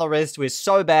slap on the wrist. We're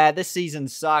so bad. This season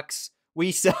sucks.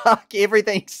 We suck.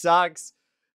 Everything sucks.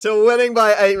 To winning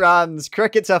by 8 runs.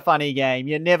 Cricket's a funny game.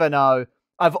 You never know.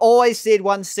 I've always said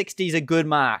 160 is a good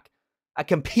mark. A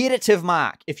competitive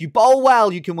mark. If you bowl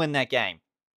well, you can win that game.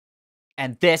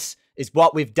 And this is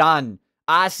what we've done.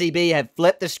 RCB have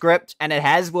flipped the script, and it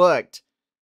has worked.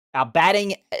 Our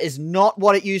batting is not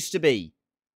what it used to be,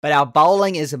 but our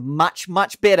bowling is much,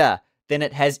 much better than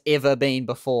it has ever been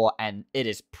before, and it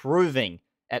is proving,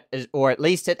 or at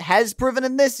least it has proven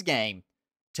in this game,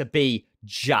 to be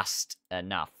just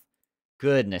enough.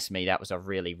 Goodness me, that was a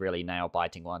really, really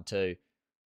nail-biting one too.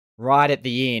 Right at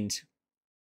the end.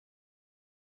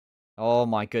 Oh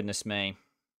my goodness me.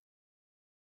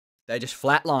 They just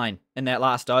flatline in that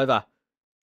last over.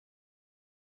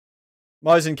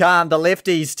 Mosin Khan, the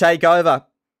lefties take over.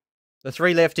 The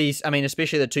 3 lefties, I mean,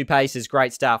 especially the 2 paces,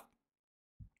 great stuff.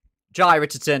 Jai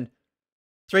Richardson,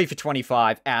 3 for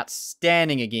 25,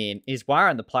 outstanding again. Is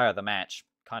Warren the player of the match?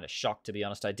 Kind of shocked, to be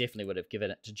honest. I definitely would have given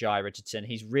it to Jai Richardson.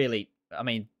 He's really, I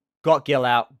mean, got Gill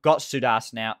out, got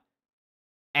Sudarshan out,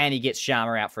 and he gets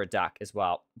Sharma out for a duck as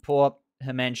well. Poor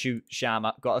Himanshu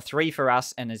Sharma got a 3 for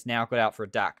us and is now got out for a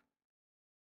duck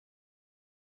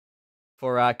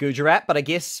for Gujarat. But I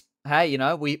guess, hey, you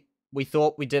know, we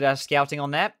thought we did our scouting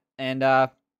on that, and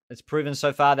it's proven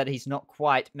so far that he's not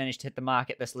quite managed to hit the mark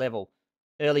at this level.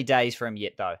 Early days for him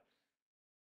yet, though.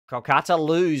 Kolkata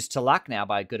lose to Lucknow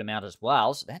by a good amount as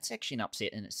well, so that's actually an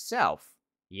upset in itself.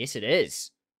 Yes, it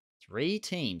is. 3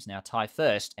 teams now tie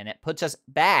first, and it puts us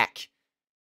back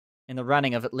in the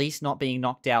running of at least not being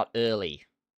knocked out early,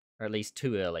 or at least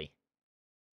too early.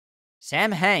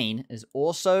 Sam Hain is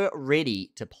also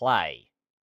ready to play,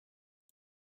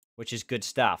 which is good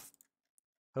stuff.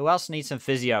 Who else needs some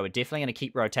physio? We're definitely going to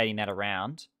keep rotating that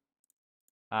around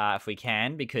if we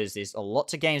can, because there's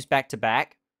lots of games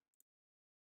back-to-back.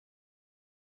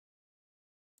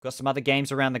 Got some other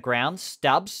games around the ground.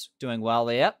 Stubbs doing well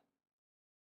there.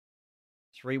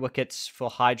 3 wickets for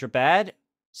Hyderabad.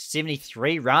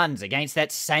 73 runs against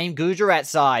that same Gujarat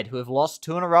side, who have lost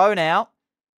 2 in a row now.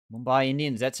 Mumbai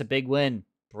Indians, that's a big win.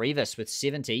 Brevis with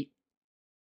 70.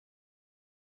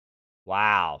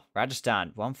 Wow.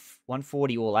 Rajasthan,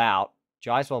 140 all out.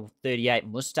 Jaiswal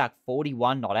 38. Mustaq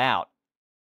 41 not out.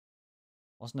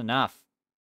 Wasn't enough.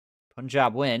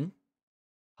 Punjab win.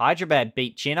 Hyderabad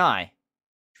beat Chennai.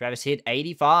 Travis Head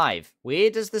 85. Where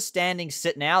does the standings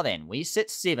sit now then? We sit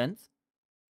 7th.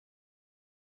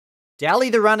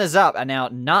 Delhi, the runners-up, are now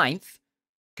 9th.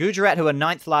 Gujarat, who were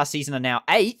 9th last season, are now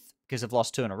 8th because they've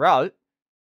lost 2 in a row.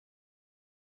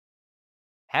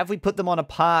 Have we put them on a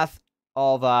path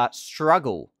of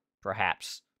struggle,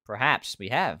 perhaps? Perhaps we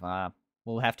have.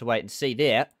 We'll have to wait and see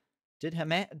there. Did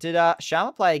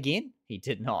Sharma play again? He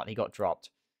did not. He got dropped.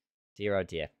 Dear, oh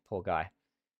dear. Poor guy.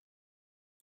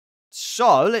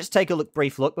 So, let's take a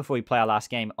brief look before we play our last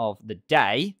game of the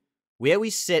day. Where we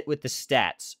sit with the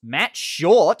stats. Matt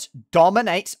Short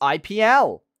dominates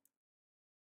IPL.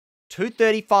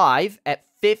 235 at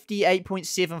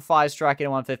 58.75 strike at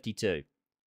 152.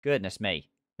 Goodness me.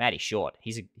 Matty Short.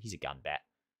 He's a gun bat.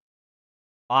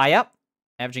 Iyer,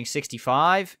 averaging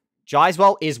 65.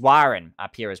 Jaiswal is Warren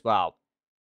up here as well.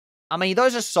 I mean,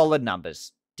 those are solid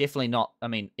numbers. Definitely not, I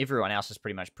mean, everyone else is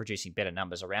pretty much producing better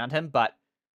numbers around him, but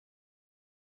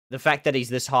the fact that he's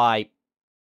this high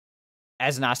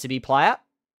as an RCB player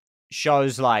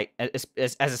shows, like, as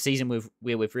a season where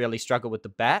we've really struggled with the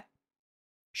bat,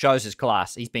 shows his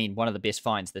class. He's been one of the best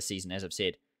finds this season, as I've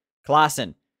said.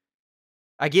 Klaassen.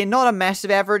 Again, not a massive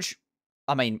average.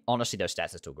 I mean, honestly, those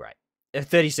stats are still great.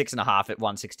 36.5 at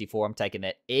 164. I'm taking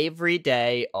that every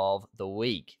day of the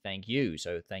week. Thank you.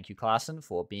 So thank you, Klaassen,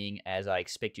 for being as I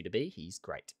expect you to be. He's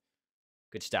great.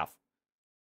 Good stuff.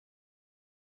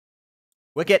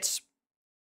 Wickets.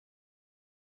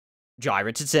 Jai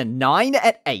Richardson, 9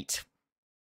 at 8.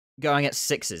 Going at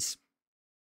 6s.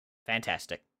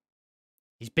 Fantastic.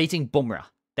 He's beating Bumrah.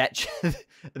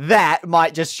 That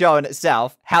might just show in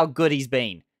itself how good he's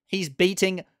been. He's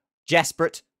beating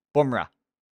Jasprit Bumrah.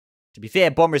 To be fair,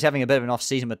 Bumrah's having a bit of an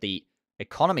off-season with the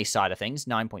economy side of things,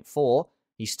 9.4.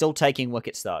 He's still taking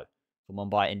wickets, though, for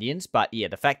Mumbai Indians. But, yeah,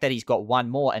 the fact that he's got 1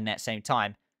 more in that same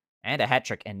time and a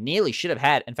hat-trick, and nearly should have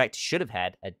had, in fact, should have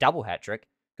had a double hat-trick.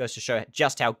 Goes to show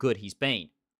just how good he's been.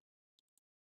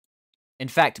 In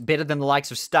fact, better than the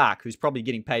likes of Stark, who's probably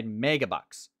getting paid mega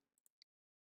bucks.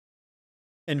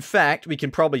 In fact, we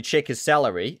can probably check his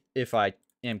salary, if I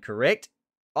am correct.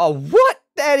 Oh, what?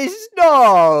 That is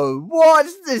no!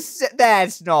 What's this?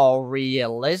 That's not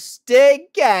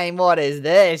realistic. Game, what is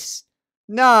this?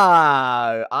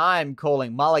 No, I'm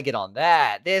calling mulligan on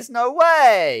that. There's no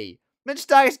way. Mitch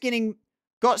Stark's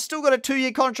still got a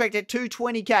 2-year contract at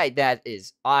 $220K. That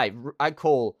is, I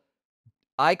call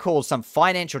some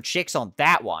financial checks on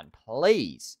that one,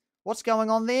 please. What's going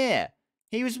on there?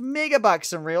 He was mega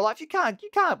bucks in real life. You can't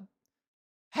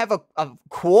have a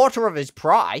quarter of his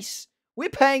price. We're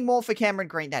paying more for Cameron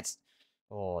Green. That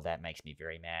makes me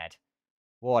very mad.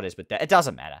 What is with that? It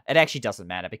doesn't matter. It actually doesn't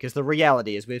matter because the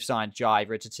reality is we've signed Jai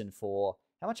Richardson for...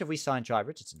 How much have we signed Jai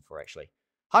Richardson for, actually?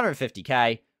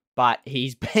 $150K, but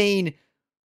he's been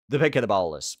the pick of the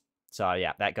bowlers. So,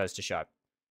 yeah, that goes to show.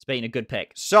 It's been a good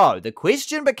pick. So, the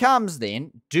question becomes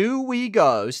then, do we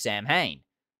go Sam Hain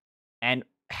and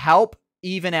help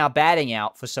even our batting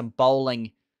out for some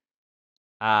bowling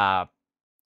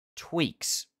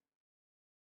tweaks?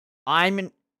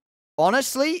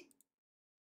 Honestly...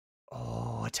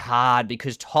 Oh, it's hard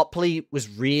because Topley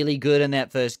was really good in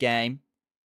that first game.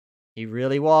 He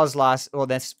really was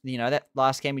that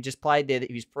last game we just played there,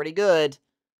 he was pretty good.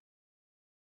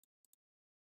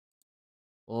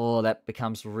 Oh, that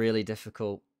becomes really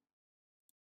difficult.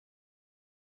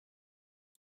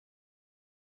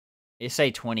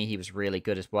 SA20, he was really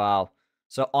good as well.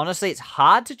 So honestly, it's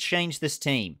hard to change this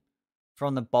team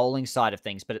from the bowling side of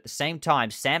things, but at the same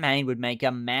time, Sam Hain would make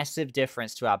a massive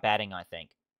difference to our batting, I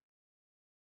think.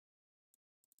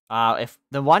 If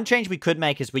the one change we could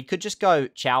make is we could just go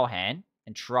Chauhan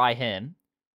and try him.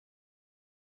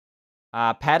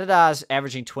 Patadar's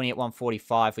averaging 20 at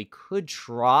 145. We could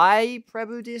try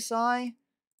Prabhu Desai.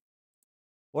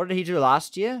 What did he do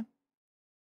last year?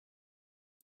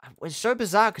 It's so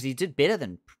bizarre because he did better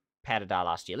than Patadar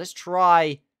last year. Let's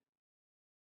try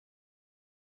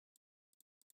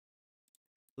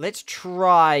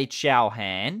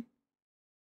Chauhan.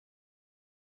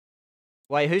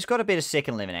 Wait, who's got a better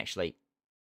second 11, actually?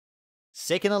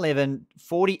 Second 11,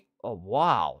 40... Oh,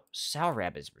 wow.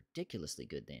 Salrab is ridiculously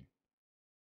good, then.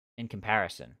 In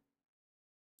comparison.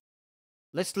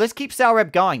 Let's keep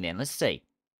Salrab going, then. Let's see.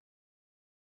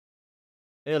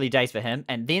 Early days for him.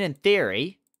 And then, in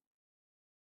theory...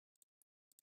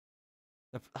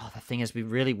 the thing is, we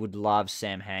really would love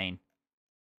Sam Hain.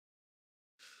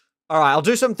 Alright, I'll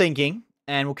do some thinking,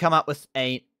 and we'll come up with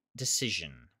a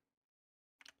decision.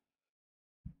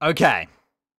 Okay.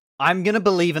 I'm going to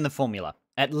believe in the formula.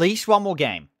 At least one more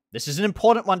game. This is an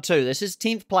important one too. This is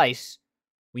 10th place.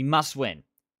 We must win.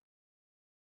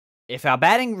 If our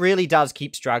batting really does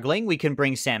keep struggling, we can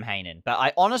bring Sam Hain in. But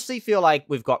I honestly feel like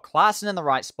we've got Klaasen in the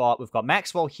right spot. We've got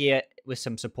Maxwell here with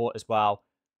some support as well.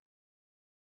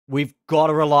 We've got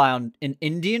to rely on an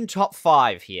Indian top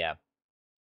 5 here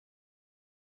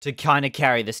to kind of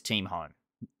carry this team home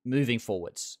moving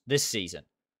forwards this season.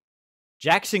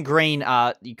 Jackson Green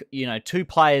are, 2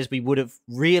 players we would have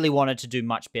really wanted to do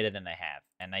much better than they have,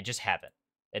 and they just haven't.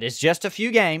 It is just a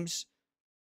few games,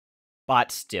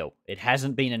 but still, it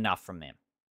hasn't been enough from them.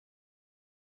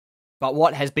 But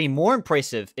what has been more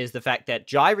impressive is the fact that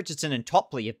Jai Richardson and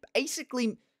Topley have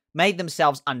basically made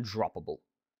themselves undroppable.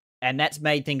 And that's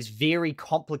made things very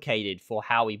complicated for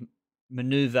how we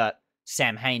maneuver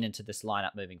Sam Hain into this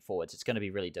lineup moving forwards. It's going to be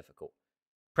really difficult.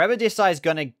 Prabhu Desai is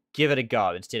going to give it a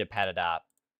go instead of Patadar.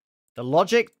 The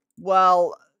logic,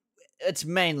 well, it's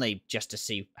mainly just to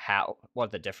see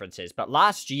what the difference is. But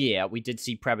last year, we did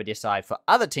see Prabhu Desai for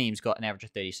other teams got an average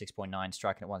of 36.9,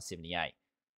 striking at 178,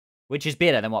 which is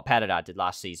better than what Patadar did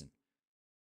last season.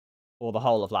 Or the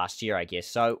whole of last year, I guess.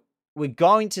 So we're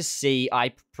going to see,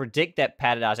 I predict that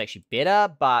Patadar is actually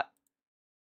better, but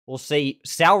we'll see.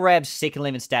 Salrab's second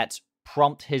 11 stats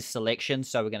prompt his selection,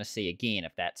 so we're going to see again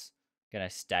if that's going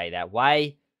to stay that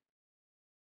way.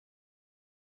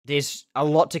 There's a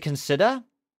lot to consider.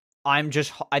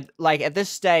 At this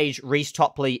stage, Reece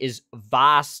Topley is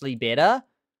vastly better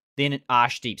than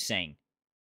Arshdeep Singh.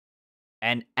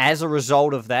 And as a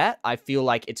result of that, I feel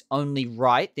like it's only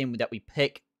right then that we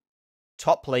pick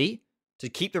Topley to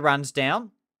keep the runs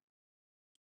down,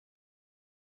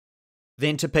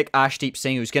 then to pick Arshdeep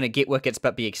Singh, who's going to get wickets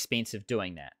but be expensive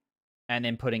doing that, and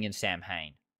then putting in Sam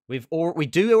Hain. We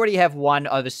do already have one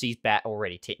overseas bat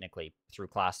already, technically, through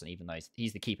Klaasen, even though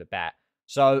he's the keeper bat.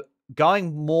 So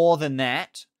going more than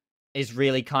that is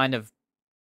really kind of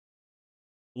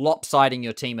lopsiding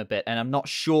your team a bit, and I'm not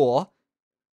sure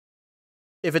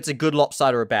if it's a good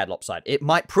lopside or a bad lopside. It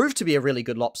might prove to be a really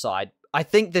good lopside. I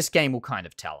think this game will kind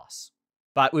of tell us.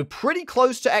 But we're pretty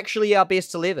close to actually our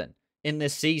best 11 in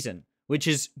this season, which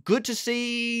is good to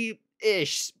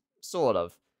see-ish, sort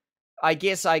of. I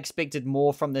guess I expected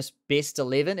more from this best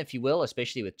 11, if you will,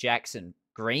 especially with Jackson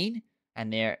Green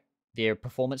and their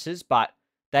performances, but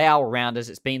they are all-rounders.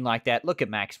 It's been like that. Look at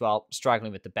Maxwell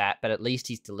struggling with the bat, but at least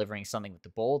he's delivering something with the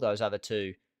ball. Those other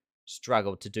two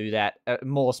struggled to do that.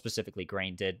 More specifically,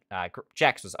 Green did.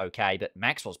 Jax was okay, but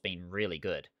Maxwell's been really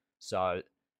good. So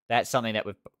that's something that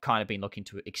we've kind of been looking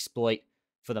to exploit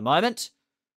for the moment.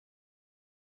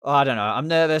 I don't know. I'm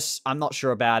nervous. I'm not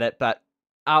sure about it, but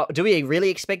do we really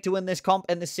expect to win this comp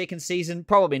in the second season?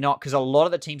 Probably not, because a lot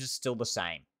of the teams are still the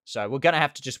same. So we're going to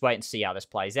have to just wait and see how this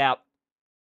plays out.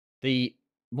 The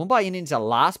Mumbai Indians are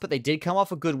last, but they did come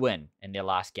off a good win in their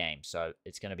last game. So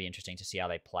it's going to be interesting to see how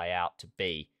they play out to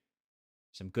be.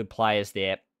 Some good players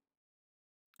there.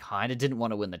 Kind of didn't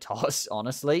want to win the toss,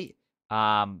 honestly.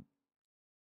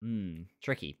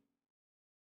 Tricky.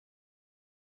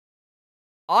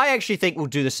 I actually think we'll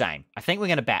do the same. I think we're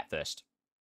going to bat first.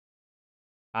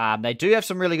 They do have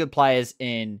some really good players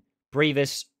in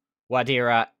Brevis,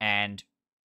 Wadira, and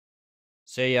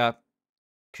Surya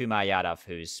Kumar Yadav,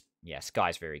 who's,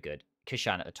 Sky's very good.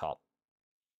 Kishan at the top.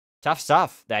 Tough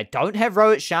stuff. They don't have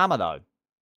Rohit Sharma, though.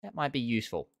 That might be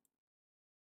useful.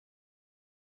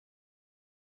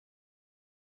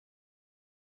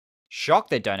 Shocked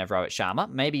they don't have Rohit Sharma.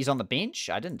 Maybe he's on the bench.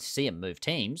 I didn't see him move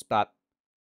teams, but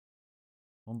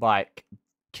Mumbai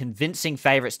convincing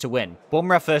favourites to win.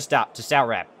 Bumrah first up to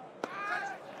Saurabh.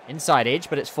 Inside edge,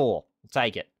 but it's 4. We'll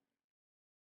take it.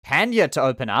 Pandya to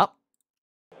open up.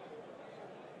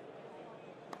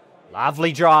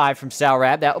 Lovely drive from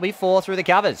Saurabh. That will be 4 through the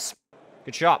covers.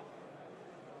 Good shot.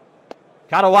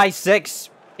 Cut away 6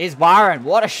 is Byron.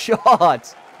 What a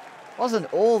shot.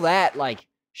 Wasn't all that,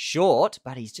 short,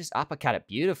 but he's just uppercut it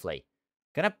beautifully.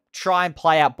 Gonna try and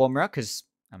play out Bumrah, because,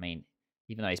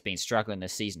 even though he's been struggling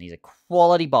this season, he's a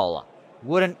quality bowler.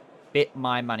 Wouldn't bet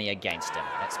my money against him.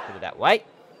 Let's put it that way.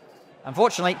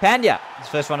 Unfortunately, Pandya is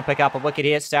the first one to pick up a wicket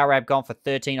here. Saurabh gone for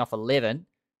 13 off 11.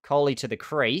 Kohli to the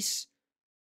crease.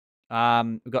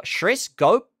 We've got Shresh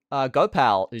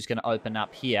Gopal, who's going to open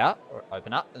up here.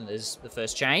 And there's the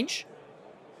first change.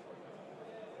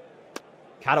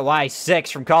 Cut away,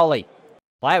 6 from Kohli.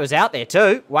 Player was out there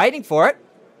too, waiting for it.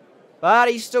 But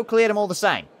he still cleared them all the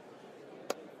same.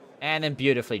 And then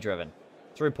beautifully driven.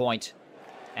 Through point.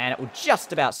 And it will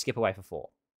just about skip away for 4.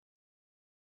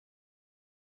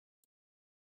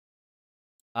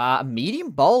 A medium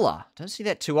bowler. Don't see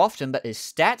that too often, but his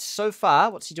stats so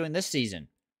far, what's he doing this season?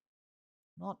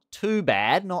 Not too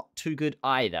bad, not too good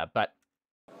either, but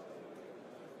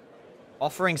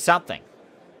offering something.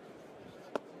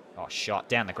 Oh, shot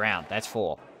down the ground. That's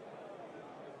 4.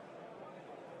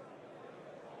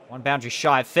 One boundary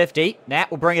shy of 50.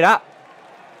 Nat will bring it up.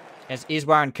 As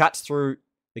Iswaran cuts through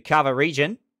the cover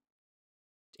region.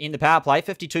 In the power play,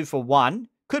 52 for 1.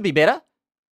 Could be better.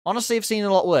 Honestly, I've seen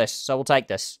a lot worse, so we'll take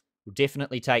this. We'll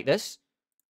definitely take this.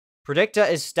 Predictor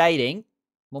is stating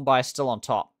Mumbai is still on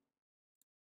top.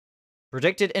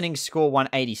 Predicted innings score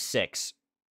 186.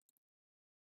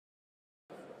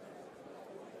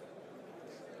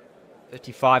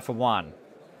 55 for 1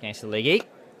 against the League.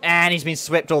 And he's been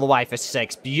swept all the way for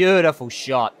 6. Beautiful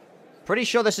shot. Pretty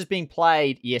sure this is being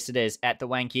played, yes it is, at the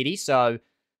Wankhede. So,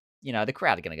 the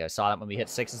crowd are going to go silent when we hit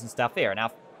 6s and stuff. Fair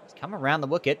enough. It's come around the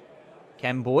wicket.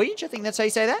 Cambodge, I think that's how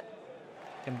you say that.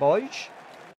 Cambodge.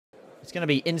 It's going to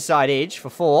be inside edge for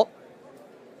 4.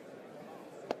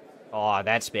 Oh,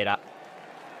 that's better.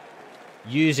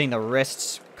 Using the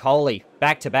wrists. Kohli,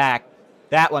 back to back.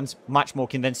 That one's much more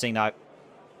convincing, though.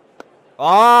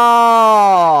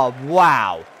 Oh,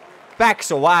 wow.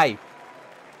 Backs away.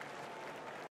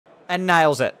 And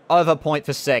nails it. Over point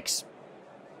for 6.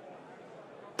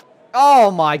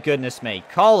 Oh, my goodness me.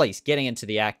 Kohli's getting into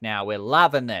the act now. We're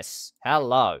loving this.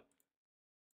 Hello.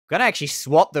 Gonna actually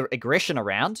swap the aggression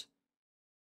around.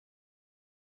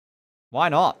 Why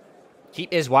not?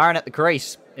 Keep Iswaran at the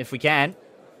crease, if we can.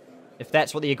 If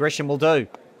that's what the aggression will do.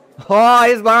 Oh,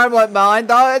 Iswaran won't mind,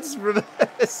 though. It's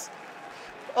reverse.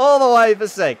 All the way for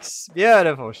 6.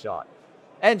 Beautiful shot.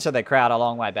 Into the crowd a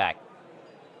long way back.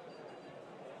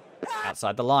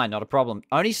 Outside the line, not a problem.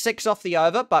 Only 6 off the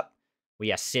over, but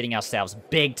we are setting ourselves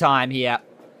big time here.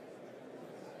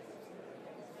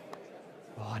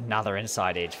 Oh, another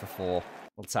inside edge for 4.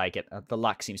 We'll take it. The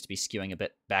luck seems to be skewing a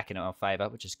bit back in our favour,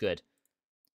 which is good.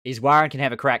 Iswaran can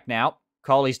have a crack now.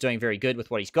 Kohli's doing very good with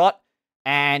what he's got.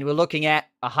 And we're looking at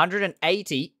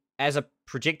 180 as a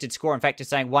projected score. In fact, it's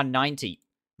saying 190.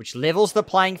 which levels the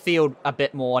playing field a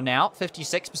bit more now.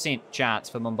 56% chance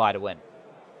for Mumbai to win.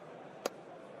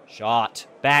 Shot.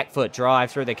 Back foot drive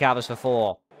through the covers for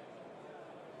 4.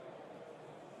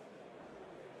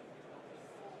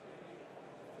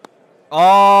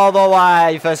 All the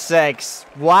way for 6.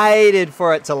 Waited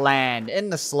for it to land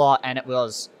in the slot, and it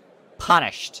was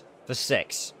punished for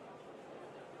 6.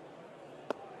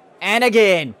 And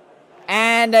again.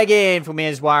 And again for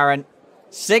Ms. Warren.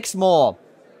 6 more.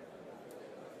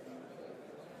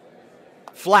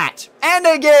 Flat. And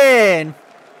again.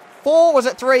 4, was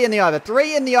it 3 in the over?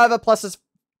 3 in the over plus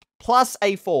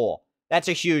a 4. That's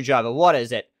a huge over. What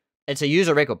is it? It's a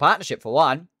user record partnership for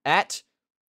one at...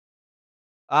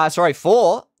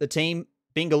 for the team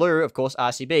Bengaluru, of course,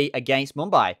 RCB, against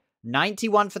Mumbai.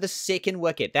 91 for the second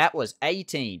wicket. That was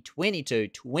 18, 22,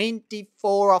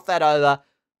 24 off that over.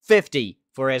 50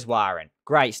 for Eswaran.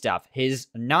 Great stuff. His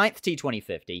 9th T20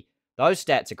 50. Those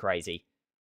stats are crazy.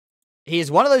 He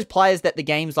is one of those players that the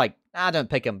game's like, I don't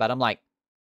pick him, but I'm like,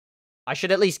 I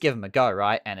should at least give him a go,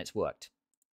 right? And it's worked.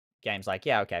 Game's like,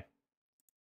 yeah, okay.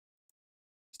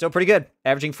 Still pretty good.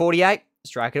 Averaging 48,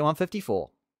 striking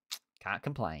 154. Can't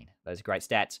complain. Those are great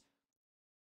stats.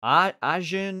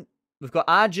 We've got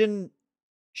Arjun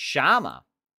Sharma,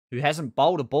 who hasn't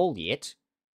bowled a ball yet.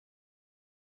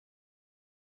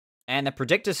 And the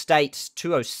predictor states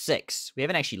 206. We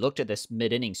haven't actually looked at this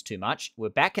mid-innings too much. We're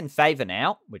back in favour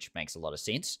now, which makes a lot of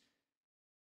sense.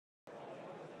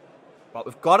 But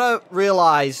we've got to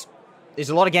realise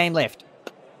there's a lot of game left.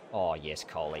 Oh, yes,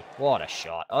 Kohli. What a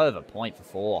shot. Over point for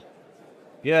 4.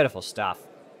 Beautiful stuff.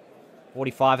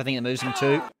 45, I think that moves him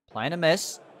to. Playing a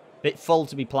miss. Bit full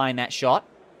to be playing that shot.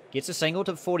 Gets a single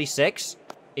to 46.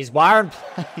 Is Warren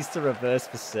plays to reverse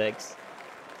for 6.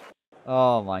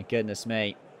 Oh, my goodness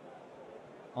me.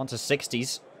 On to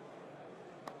 60s.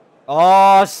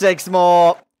 Oh, 6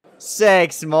 more.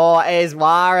 6 more is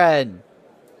Warren.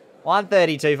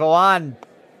 132 for 1.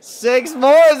 6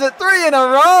 more. Is it 3 in a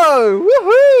row?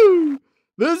 Woohoo!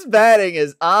 This batting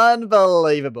is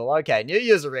unbelievable. Okay, new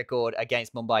user record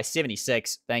against Mumbai,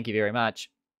 76. Thank you very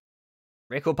much.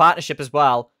 Record partnership as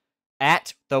well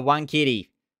at the 1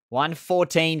 kitty.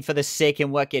 114 for the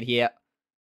second wicket here.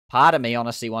 Part of me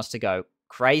honestly wants to go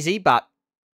crazy, but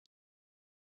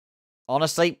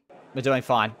honestly, we're doing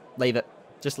fine. Leave it.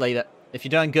 Just leave it. If you're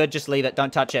doing good, just leave it.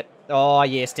 Don't touch it. Oh,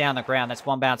 yes, down the ground. That's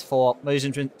 1 bounce 4. Moves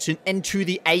into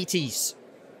the 80s.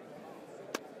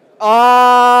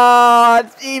 Oh,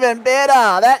 it's even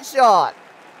better. That shot.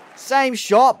 Same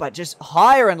shot, but just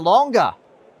higher and longer.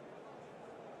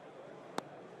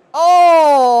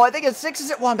 Oh, I think it's 6.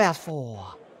 Is it 1 bounce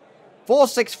 4?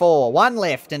 4-6-4. 1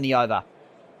 left in the over.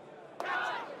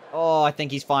 Oh, I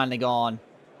think he's finally gone.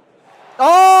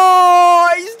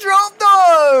 Oh, he's dropped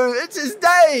though. It's his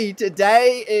day.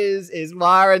 Today is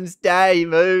Warren's day. He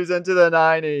moves into the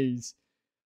 90s.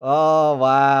 Oh,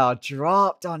 wow.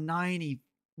 Dropped on 90.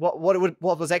 What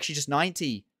was actually just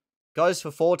 90? Goes for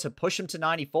 4 to push him to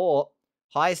 94.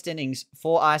 Highest innings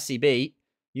for RCB.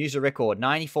 User record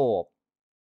 94.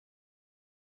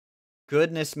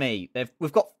 Goodness me.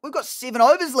 We've got 7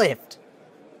 overs left.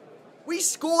 We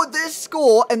scored this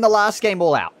score in the last game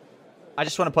all out. I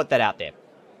just want to put that out there.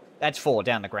 That's 4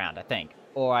 down the ground, I think.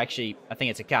 Or actually, I think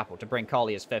it's a couple to bring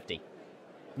Kohli as 50.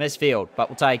 Misfield, but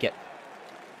we'll take it.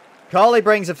 Kohli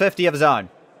brings a 50 of his own.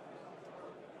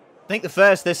 I think the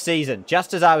first this season,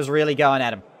 just as I was really going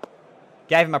at him.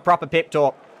 Gave him a proper pep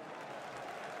talk.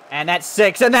 And that's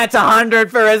 6, and that's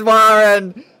 100 for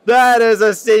Iswaran. That is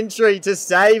a century to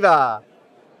savour.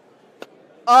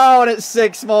 Oh, and it's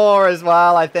 6 more as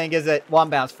well, I think, is it? 1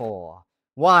 bounce 4.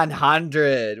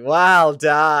 100. Well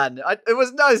done. It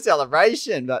was no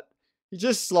celebration, but he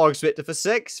just slog Spectre for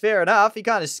 6. Fair enough. He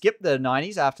kind of skipped the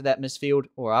 90s after that misfield,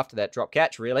 or after that drop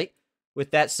catch, really,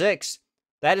 with that 6.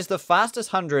 That is the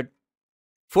fastest 100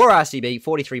 for RCB,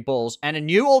 43 balls, and a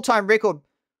new all-time record.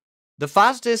 The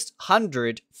fastest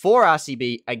 100 for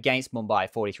RCB against Mumbai,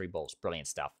 43 balls. Brilliant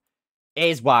stuff.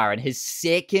 Eswaran, his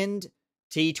second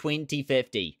T20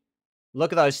 50.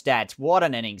 Look at those stats. What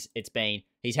an innings it's been.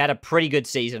 He's had a pretty good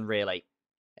season, really.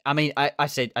 I mean, I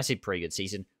said pretty good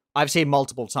season. I've said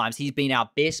multiple times he's been our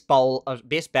best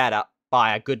batter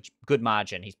by a good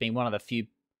margin. He's been one of the few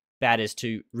batters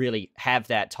to really have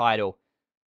that title.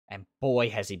 And boy,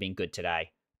 has he been good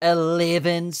today.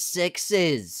 11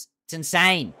 sixes. It's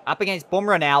insane. Up against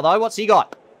Bumrah now, though. What's he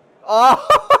got?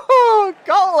 Oh,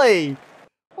 Kohli.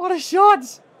 What a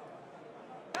shot.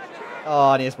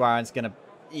 Oh, and Eswaran's going to...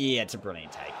 Yeah, it's a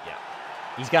brilliant take. Yeah.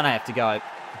 He's going to have to go.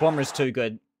 Bumrah's too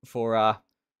good for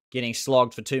getting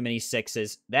slogged for too many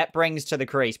sixes. That brings to the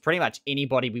crease pretty much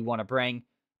anybody we want to bring.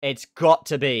 It's got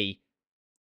to be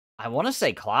I want to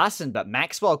say Klaassen, but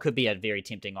Maxwell could be a very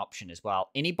tempting option as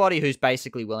well. Anybody who's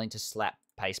basically willing to slap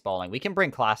pace bowling. We can bring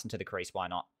Klaassen to the crease, why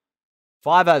not?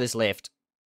 5 overs left.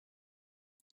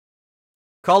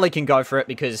 Kohli can go for it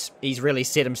because he's really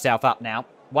set himself up now.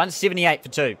 178 for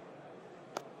 2.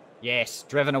 Yes,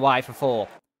 driven away for 4.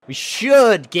 We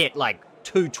should get like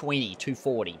 220,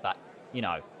 240, but, you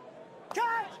know.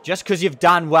 Just because you've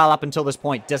done well up until this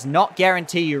point does not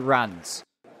guarantee you runs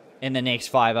in the next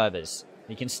 5 overs.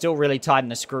 You can still really tighten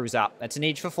the screws up. That's an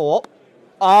edge for 4.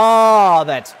 Oh,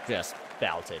 that's just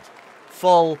belted.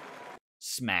 Full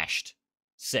smashed.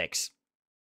 6.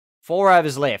 4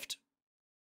 overs left.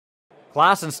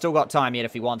 Klaassen's still got time yet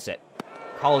if he wants it.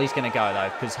 Kohli's going to go,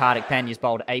 though, because Hardik Pandya's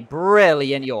bowled a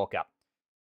brilliant Yorker.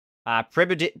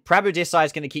 Prabhu Desai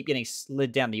is going to keep getting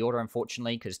slid down the order,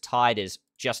 unfortunately, because Tide is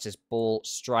just as ball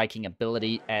striking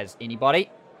ability as anybody.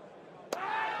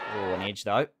 Oh, an edge,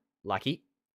 though. Lucky.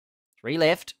 3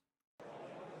 left.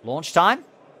 Launch time?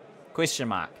 Question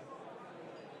mark.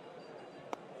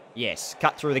 Yes,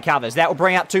 cut through the covers. That will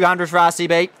bring up 200 for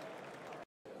RCB.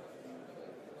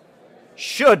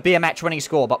 Should be a match-winning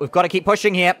score, but we've got to keep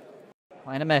pushing here.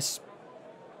 And a miss.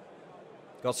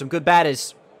 Got some good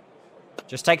batters.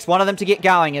 Just takes one of them to get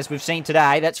going, as we've seen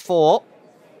today. That's 4.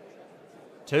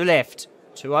 2 left.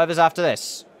 2 overs after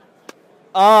this.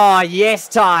 Oh, yes,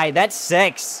 Ty. That's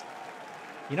 6.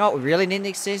 You know what we really need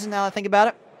next season, now I think about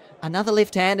it? Another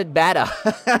left-handed batter.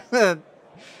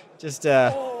 Just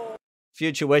a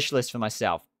future wish list for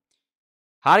myself.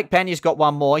 Hardik Pandya's got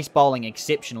 1 more. He's bowling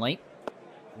exceptionally.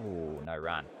 Ooh, no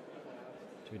run.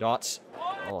 2 dots.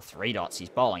 Oh, 3 dots. He's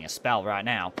bowling a spell right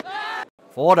now.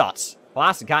 4 dots.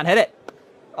 Klaassen can't hit it.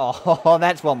 Oh,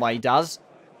 that's one way he does.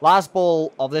 Last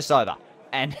ball of this over.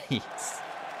 And he's...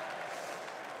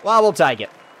 Well, we'll take it.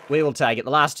 We will take it.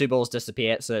 The last 2 balls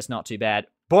disappear, so it's not too bad.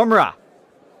 Bumrah.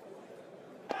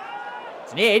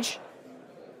 It's an edge.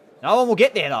 No one will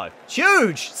get there, though. It's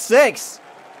huge. 6.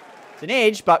 It's an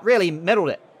edge, but really middled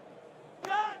it.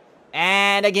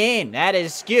 And again, that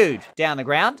is skewed down the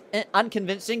ground.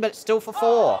 Unconvincing, but it's still for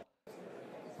 4.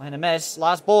 And a miss.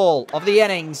 Last ball of the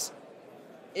innings.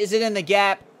 Is it in the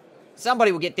gap?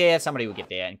 Somebody will get there. Somebody will get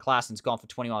there. And Klaassen's gone for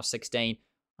 21-16.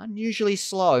 Unusually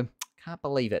slow. Can't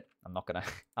believe it. I'm not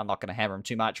gonna hammer him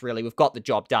too much, really. We've got the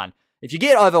job done. If you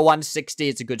get over 160,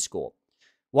 it's a good score.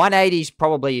 180 is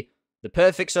probably the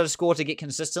perfect sort of score to get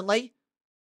consistently.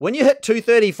 When you hit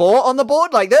 234 on the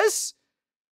board like this,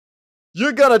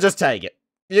 you're gonna just take it.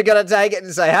 You're gonna take it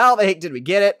and say, how the heck did we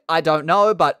get it? I don't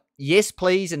know, but yes,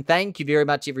 please, and thank you very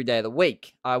much every day of the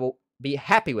week. I will be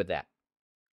happy with that.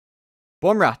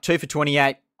 Bumrah, 2 for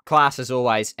 28. Class as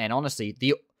always. And honestly,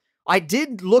 I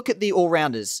did look at the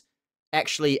all-rounders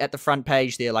actually at the front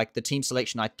page there, like the team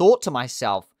selection. I thought to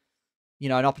myself, you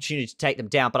know, an opportunity to take them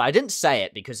down, but I didn't say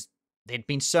it because there'd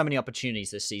been so many opportunities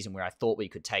this season where I thought we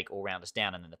could take all-rounders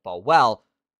down and then bowl well.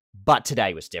 But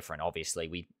today was different, obviously.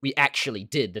 We actually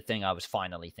did the thing I was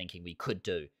finally thinking we could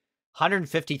do.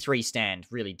 153 stand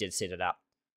really did set it up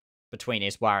between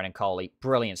Eswaran and Kohli.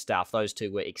 Brilliant stuff. Those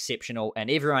 2 were exceptional,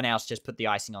 and everyone else just put the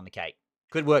icing on the cake.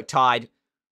 Good work, Tide.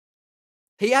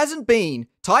 Tide hasn't been,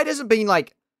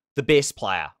 like, the best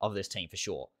player of this team, for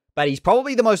sure. But he's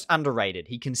probably the most underrated.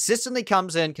 He consistently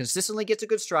comes in, consistently gets a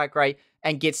good strike rate,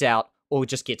 and gets out, or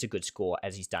just gets a good score,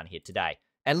 as he's done here today.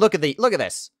 And look at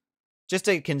this. Just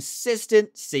a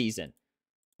consistent season.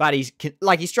 But he's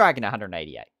striking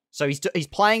 188. So he's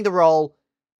playing the role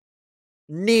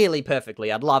nearly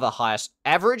perfectly. I'd love a highest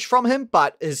average from him,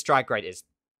 but his strike rate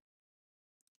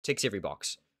ticks every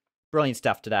box. Brilliant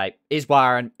stuff today.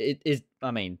 Iswaran,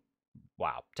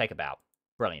 wow, take a bow.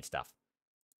 Brilliant stuff.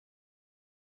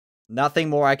 Nothing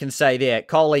more I can say there.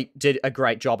 Kohli did a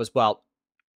great job as well.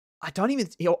 He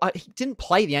didn't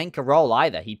play the anchor role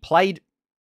either. He played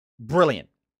brilliant.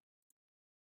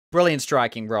 Brilliant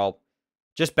striking role.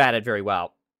 Just batted very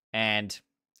well. And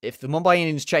if the Mumbai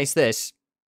Indians chase this,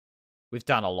 we've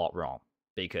done a lot wrong.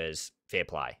 Because, fair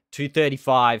play.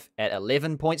 235 at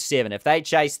 11.7. If they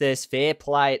chase this, fair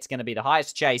play. It's going to be the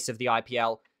highest chase of the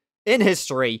IPL in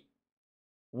history.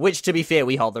 Which, to be fair,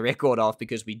 we hold the record of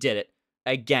because we did it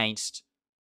against...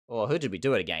 Or who did we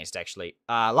do it against, actually?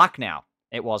 Lucknow.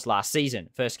 It was last season.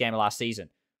 First game of last season.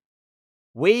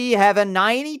 We have a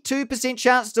 92%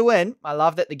 chance to win. I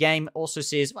love that the game also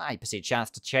says 8% chance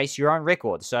to chase your own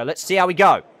record. So let's see how we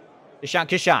go.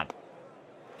 Kishan.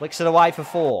 Flicks it away for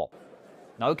 4.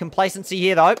 No complacency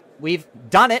here, though. We've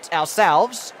done it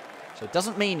ourselves. So it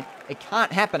doesn't mean it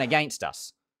can't happen against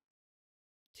us.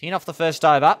 10 off the first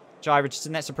over. Jai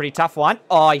Richardson, that's a pretty tough one.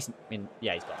 Oh, he's done.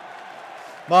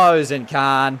 Mosen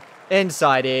Khan.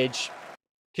 Inside edge.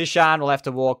 Kishan will have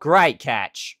to walk. Great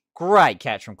catch. Great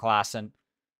catch from Klaassen.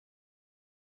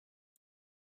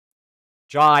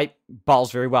 Jai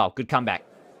bowls very well. Good comeback.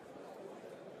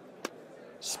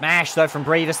 Smash, though, from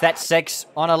Brevis. That's 6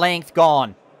 on a length.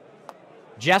 Gone.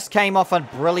 Just came off a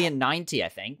brilliant 90, I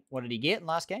think. What did he get in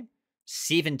last game?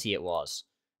 70 it was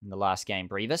in the last game,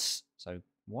 Brevis. So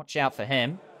watch out for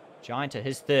him. Giant to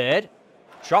his 3rd.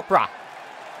 Chopra.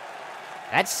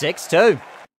 That's 6 too.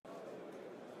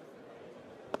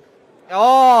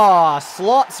 Oh,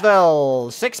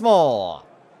 Slotsville. 6 more.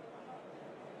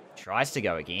 Tries to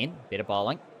go again. Bit of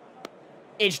bowling.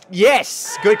 Edged.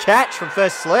 Yes! Good catch from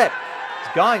first slip.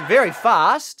 He's going very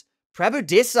fast. Prabhu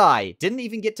Desai didn't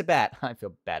even get to bat. I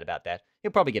feel bad about that.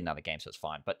 He'll probably get another game, so it's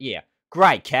fine. But yeah,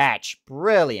 great catch.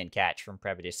 Brilliant catch from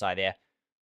Prabhu Desai there.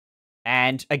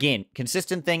 And again,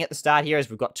 consistent thing at the start here is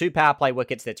we've got 2 power play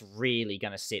wickets that's really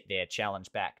going to set their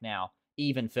challenge back now,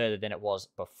 even further than it was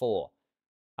before.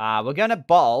 We're going to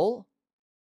bowl.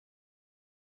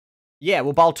 Yeah,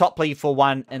 we'll bowl Topley for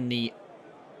 1 in the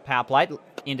power play.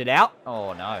 End it out.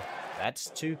 Oh, no.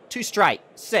 That's too straight.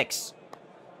 6.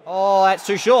 Oh, that's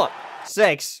too short.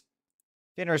 6.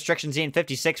 Fender restrictions in.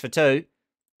 56 for 2.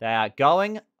 They are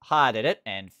going hard at it,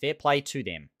 and fair play to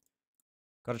them.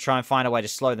 Got to try and find a way to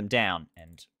slow them down,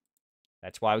 and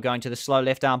that's why we're going to the slow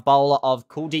left-arm bowler of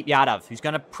Kuldeep Yadav, who's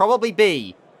going to probably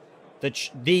be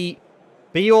the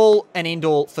be-all and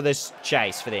end-all for this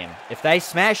chase for them. If they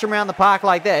smash him around the park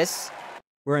like this,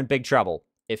 we're in big trouble.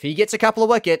 If he gets a couple of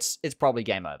wickets, it's probably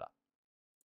game over.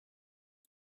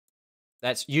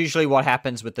 That's usually what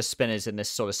happens with the spinners in this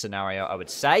sort of scenario, I would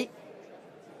say.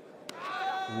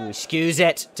 Ooh, skews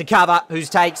it to cover. Who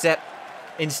takes it?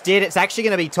 Instead, it's actually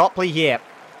going to be Topley here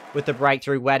with the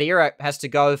breakthrough. Wadira has to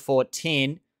go for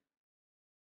 10.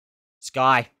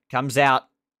 Sky comes out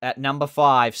at number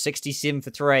 5, 67 for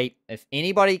 3. If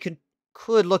anybody could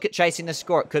look at chasing the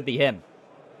score, it could be him.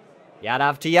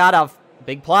 Yadav to Yadav.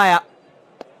 Big player.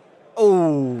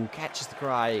 Oh, catches the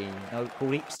cry. No,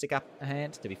 Kuldeep, stick up a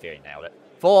hand. To be fair, he nailed it.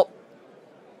 4.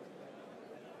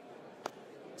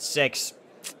 6.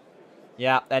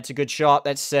 Yeah, that's a good shot.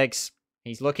 That's 6.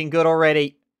 He's looking good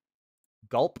already.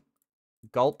 Gulp.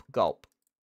 Gulp, gulp.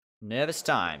 Nervous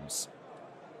times.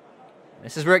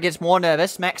 This is where it gets more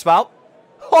nervous. Maxwell.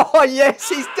 Oh, yes,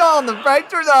 he's done the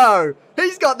breakthrough, though.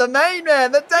 He's got the main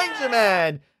man, the danger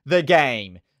man. The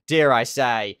game, dare I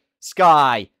say.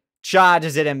 Sky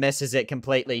charges it and misses it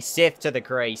completely. Seth to the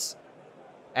crease.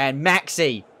 And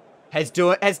Maxi has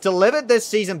delivered this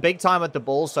season big time with the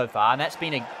ball so far. And that's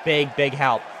been a big, big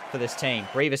help for this team.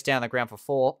 Brevis down the ground for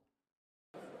 4.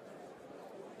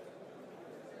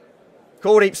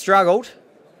 Kuldeep struggled.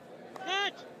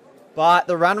 But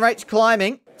the run rate's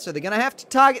climbing. So they're going to have to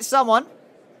target someone.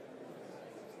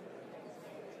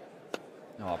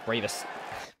 Oh, Brevis.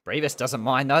 Brevis doesn't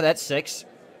mind, though. That's 6.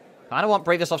 Kind of want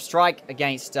Brevis off strike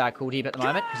against Kuldeep at the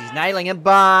moment, because he's nailing him,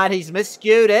 but he's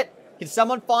miscued it. Can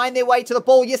someone find their way to the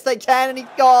ball? Yes, they can, and he's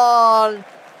gone.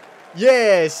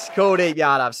 Yes, Kuldeep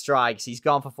Yadav strikes. He's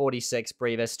gone for 46,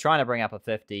 Brevis, trying to bring up a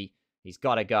 50. He's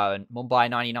got to go, and Mumbai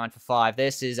 99 for 5.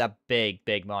 This is a big,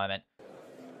 big moment.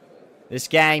 This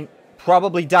game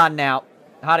probably done now.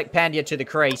 Hardik Pandya to the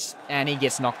crease, and he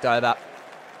gets knocked over.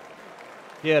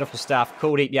 Beautiful stuff.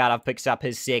 Kuldeep Yadav picks up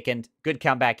his 2nd. Good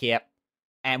comeback here.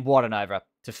 And what an over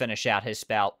to finish out his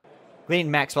spell. Glenn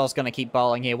Maxwell's going to keep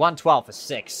bowling here. 112 for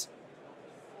 6.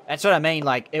 That's what I mean.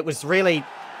 Like, it was really...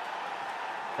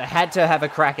 They had to have a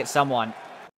crack at someone.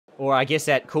 Or I guess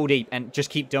at Kuldeep and just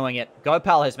keep doing it.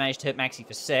 Gopal has managed to hit Maxi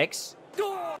for 6.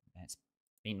 That's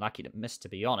been lucky to miss, to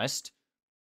be honest.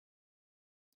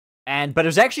 But it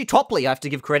was actually Topley, I have to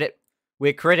give credit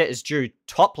where credit is due.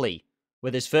 Topley,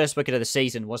 with his first wicket of the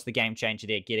season, was the game changer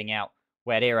there, getting out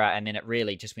Wadira, and then it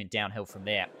really just went downhill from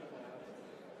there.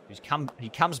 He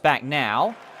comes back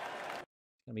now.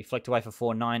 Going to be flicked away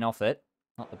for 4-9 off it.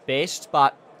 Not the best,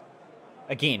 but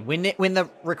again, when the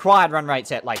required run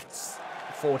rate's at like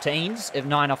 14s, if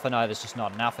 9 off an over is just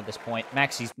not enough at this point.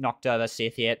 Maxi's knocked over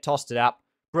Seth here, tossed it up.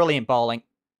 Brilliant bowling.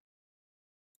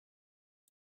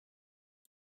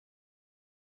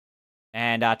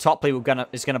 And Topley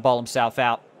is going to bowl himself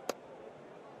out.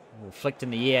 Flicked in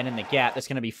the air and in the gap. That's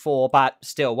going to be 4, but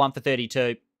still 1 for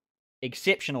 32.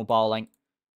 Exceptional bowling.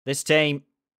 This team,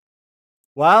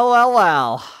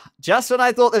 well. Just when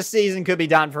I thought this season could be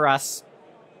done for us,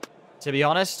 to be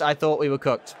honest, I thought we were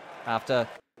cooked. After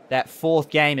that 4th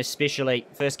game especially,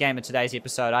 first game of today's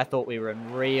episode, I thought we were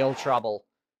in real trouble.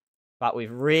 But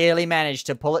we've really managed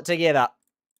to pull it together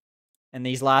in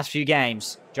these last few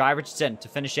games. Jai Richardson to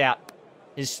finish out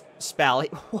his spell.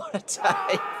 What a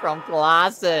take from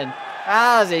Klaassen.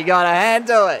 How's he got a hand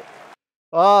to it?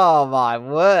 Oh, my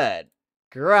word.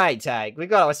 Great take. We've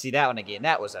got to see that one again.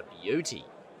 That was a beauty.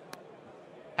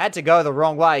 Had to go the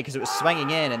wrong way because it was swinging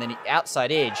in and then the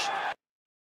outside edge.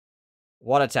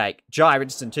 What a take. Jai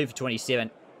Richardson, 2 for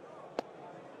 27.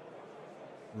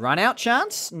 Run out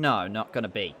chance? No, not going to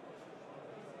be.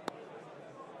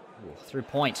 Ooh, through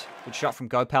point. Good shot from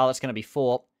Gopal. That's going to be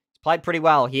 4. He's played pretty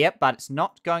well here, but it's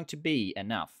not going to be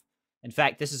enough. In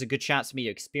fact, this is a good chance for me to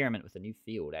experiment with a new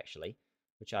field, actually,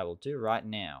 which I will do right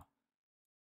now.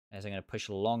 As I'm going to push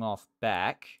long off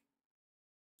back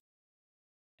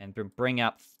and bring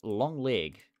up long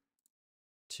leg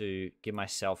to give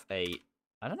myself a...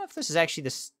 I don't know if this is actually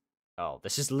this... Oh,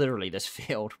 this is literally this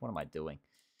field. What am I doing?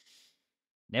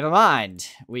 Never mind.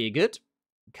 We're good.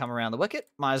 Come around the wicket.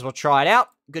 Might as well try it out.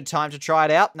 Good time to try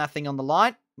it out. Nothing on the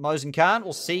line. Mosin Khan.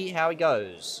 We'll see how he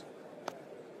goes.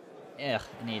 Ugh,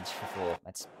 an edge for 4.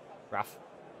 That's rough.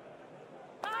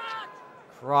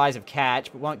 Cries of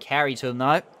catch, but won't carry to him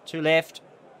though. 2 left.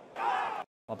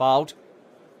 Well bowled.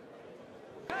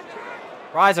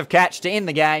 Cries of catch to end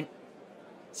the game.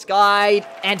 Skied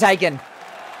and taken.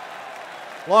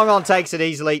 Long on takes it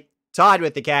easily. Tied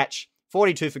with the catch.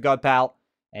 42 for Gopal.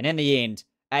 And in the end,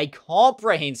 a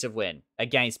comprehensive win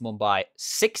against Mumbai.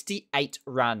 68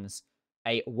 runs.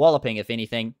 A walloping, if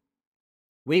anything.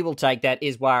 We will take that.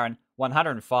 Iswaran,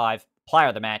 105. Player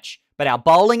of the match. But our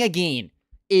bowling again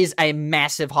is a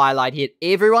massive highlight hit.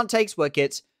 Everyone takes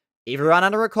wickets. Everyone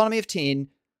under economy of 10.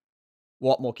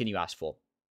 What more can you ask for?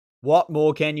 What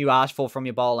more can you ask for from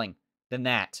your bowling than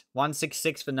that?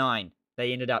 166 for 9.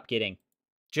 They ended up getting.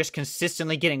 Just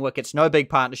consistently getting wickets. No big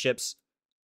partnerships.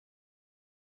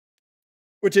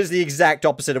 Which is the exact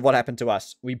opposite of what happened to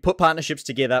us. We put partnerships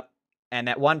together. And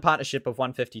that one partnership of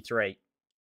 153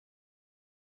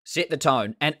 set the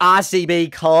tone. And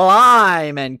RCB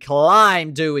climb and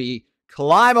climb, do we?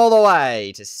 Climb all the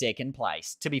way to second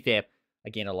place. To be fair,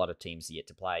 again, a lot of teams are yet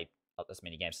to play not as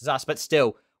many games as us. But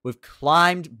still, we've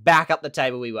climbed back up the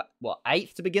table. We were, what,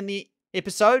 8th to begin the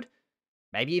episode?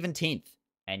 Maybe even 10th.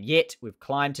 And yet, we've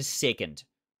climbed to 2nd.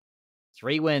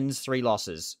 3 wins, 3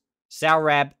 losses.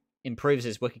 Saurabh improves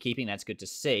his wicket-keeping. That's good to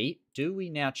see. Do we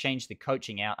now change the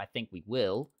coaching out? I think we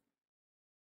will.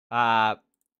 We're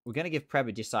going to give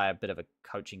Prabhu Desai a bit of a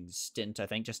coaching stint, I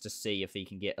think, just to see if he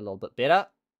can get a little bit better.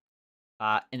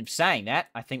 And saying that,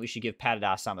 I think we should give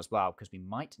Patadar some as well, because we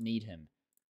might need him.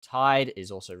 Tide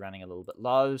is also running a little bit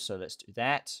low, so let's do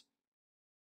that.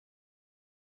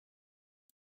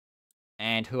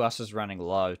 And who else is running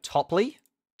low? Topley.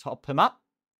 Top him up.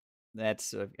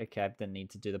 That's, okay, I didn't need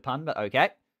to do the pun, but okay.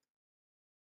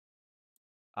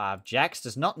 Jax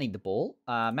does not need the ball.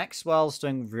 Maxwell's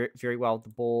doing very well with the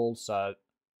ball, so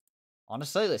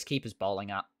honestly, let's keep his bowling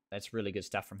up. That's really good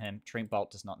stuff from him. Trent Bolt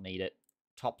does not need it.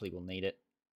 Topley will need it.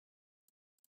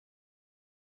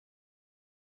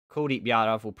 Kuldeep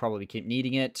Yadav will probably keep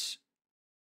needing it.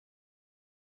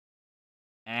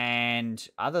 And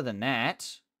other than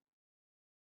that,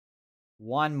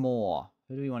 one more.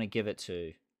 Who do we want to give it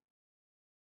to?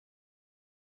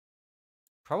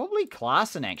 Probably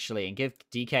Klaassen, actually, and give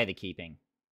DK the keeping.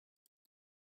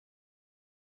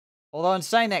 Although in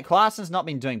saying that, Klaassen's not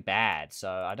been doing bad, so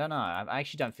I don't know. I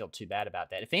actually don't feel too bad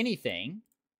about that. If anything,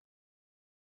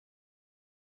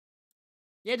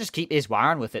 yeah, just keep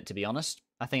Iswaran with it, to be honest.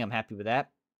 I think I'm happy with that.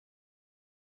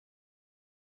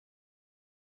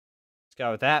 Let's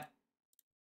go with that.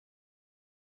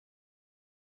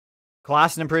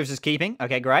 Klaassen improves his keeping.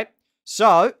 Okay, great.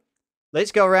 So,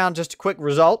 let's go around just quick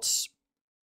results.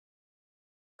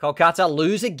 Kolkata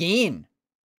lose again.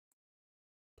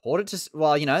 Important to,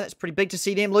 well, you know, that's pretty big to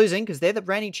see them losing because they're the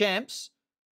reigning champs.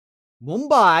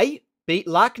 Mumbai beat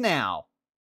Lucknow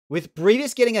with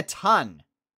Brevis getting a ton.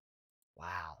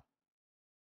 Wow.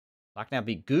 Lucknow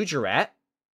beat Gujarat.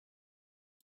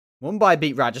 Mumbai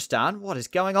beat Rajasthan. What is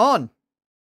going on?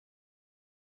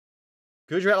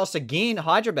 Gujarat lost again.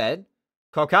 Hyderabad.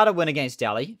 Kolkata win against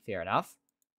Delhi. Fair enough.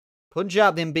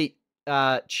 Punjab then beat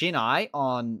Chennai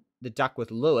on the Duckworth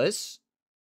Lewis,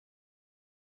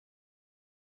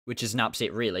 which is an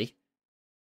upset, really.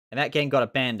 And that game got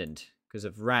abandoned because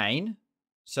of rain.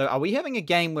 So are we having a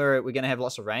game where we're going to have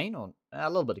lots of rain? Or a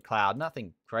little bit of cloud.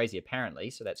 Nothing crazy,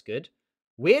 apparently, so that's good.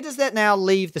 Where does that now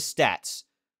leave the stats?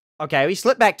 Okay, we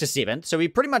slipped back to 7th, so we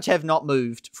pretty much have not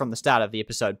moved from the start of the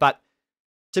episode. But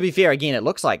to be fair, again, it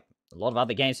looks like a lot of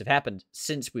other games have happened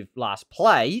since we've last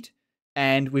played.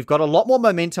 And we've got a lot more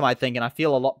momentum, I think, and I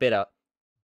feel a lot better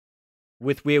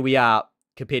with where we are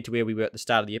compared to where we were at the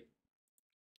start of the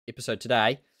episode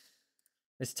today.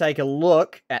 Let's take a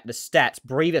look at the stats.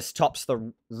 Brevis tops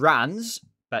the runs,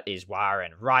 but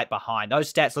Iswaran right behind.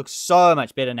 Those stats look so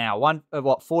much better now.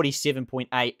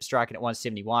 47.8, striking at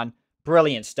 171.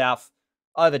 Brilliant stuff.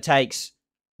 Overtakes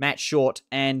Matt Short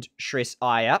and Shreyas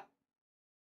Iyer.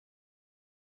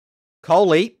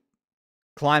 Kohli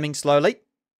climbing slowly.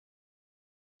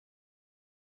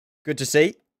 Good to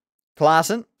see.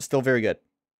 Klaasen, still very good.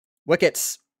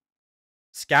 Wickets.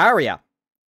 Scaria,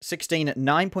 16 at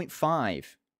 9.5.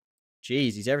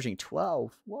 Jeez, he's averaging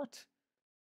 12. What?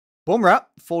 Bumrah,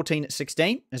 14 at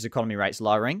 16. His economy rate's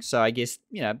lowering, so I guess,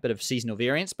 a bit of seasonal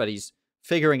variance, but he's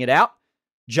figuring it out.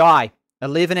 Jai,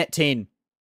 11 at 10.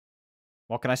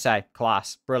 What can I say?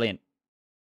 Class. Brilliant.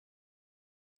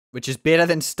 Which is better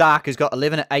than Stark, who's got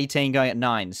 11 at 18 going at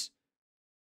 9s.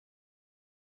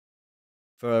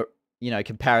 For,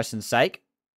 comparison's sake.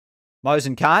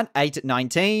 Mosen Khan, 8 at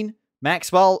 19.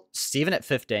 Maxwell, 7 at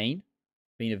 15.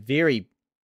 Been a very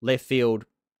left field,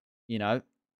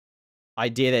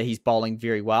 idea that he's bowling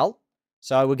very well.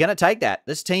 So we're going to take that.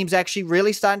 This team's actually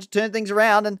really starting to turn things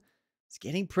around, and it's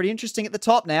getting pretty interesting at the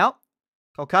top now.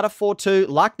 Kolkata 4-2,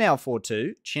 Lucknow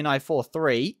 4-2, Chennai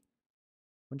 4-3.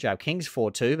 Punjab Kings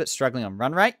 4-2, but struggling on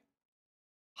run rate.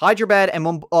 Hyderabad and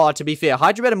Mumbai, to be fair,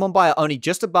 Hyderabad and Mumbai are only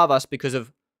just above us because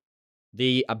of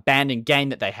the abandoned game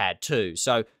that they had too.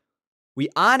 So we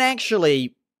aren't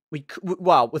actually,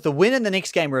 with the win in the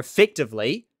next game, we're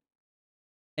effectively,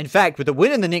 in fact, with the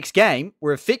win in the next game,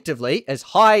 we're effectively as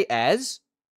high as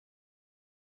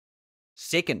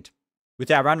second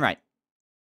with our run rate.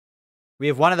 We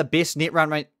have one of the best net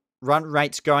run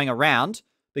rates going around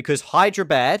because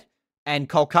Hyderabad and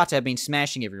Kolkata have been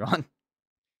smashing everyone.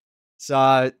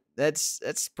 So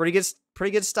that's pretty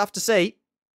good stuff to see.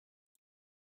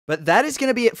 But that is going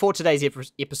to be it for today's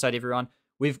episode, everyone.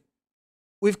 We've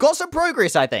got some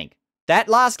progress, I think. That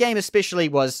last game especially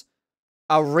was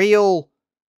a real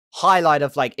highlight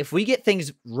of, if we get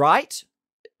things right,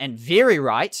 and very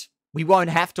right, we won't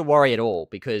have to worry at all,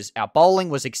 because our bowling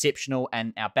was exceptional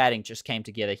and our batting just came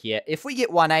together here. If we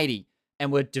get 180,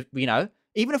 and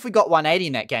even if we got 180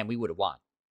 in that game, we would have won.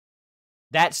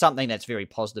 That's something that's very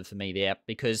positive for me there,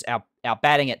 because our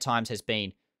batting at times has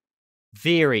been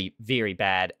very, very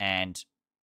bad, and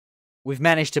we've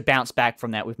managed to bounce back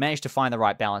from that. We've managed to find the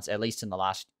right balance, at least in the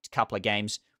last couple of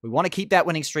games. We want to keep that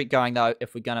winning streak going, though,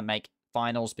 if we're going to make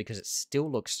finals, because it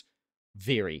still looks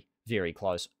very, very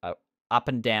close. Up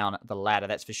and down the ladder,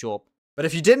 that's for sure. But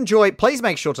if you did enjoy, please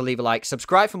make sure to leave a like.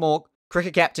 Subscribe for more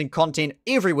Cricket Captain content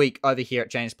every week over here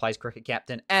at James Plays Cricket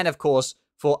Captain. And, of course,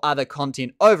 for other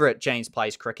content over at James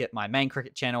Plays Cricket, my main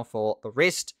cricket channel for the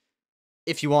rest,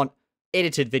 if you want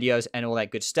edited videos and all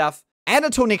that good stuff. And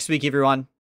until next week, everyone,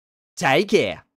 take care.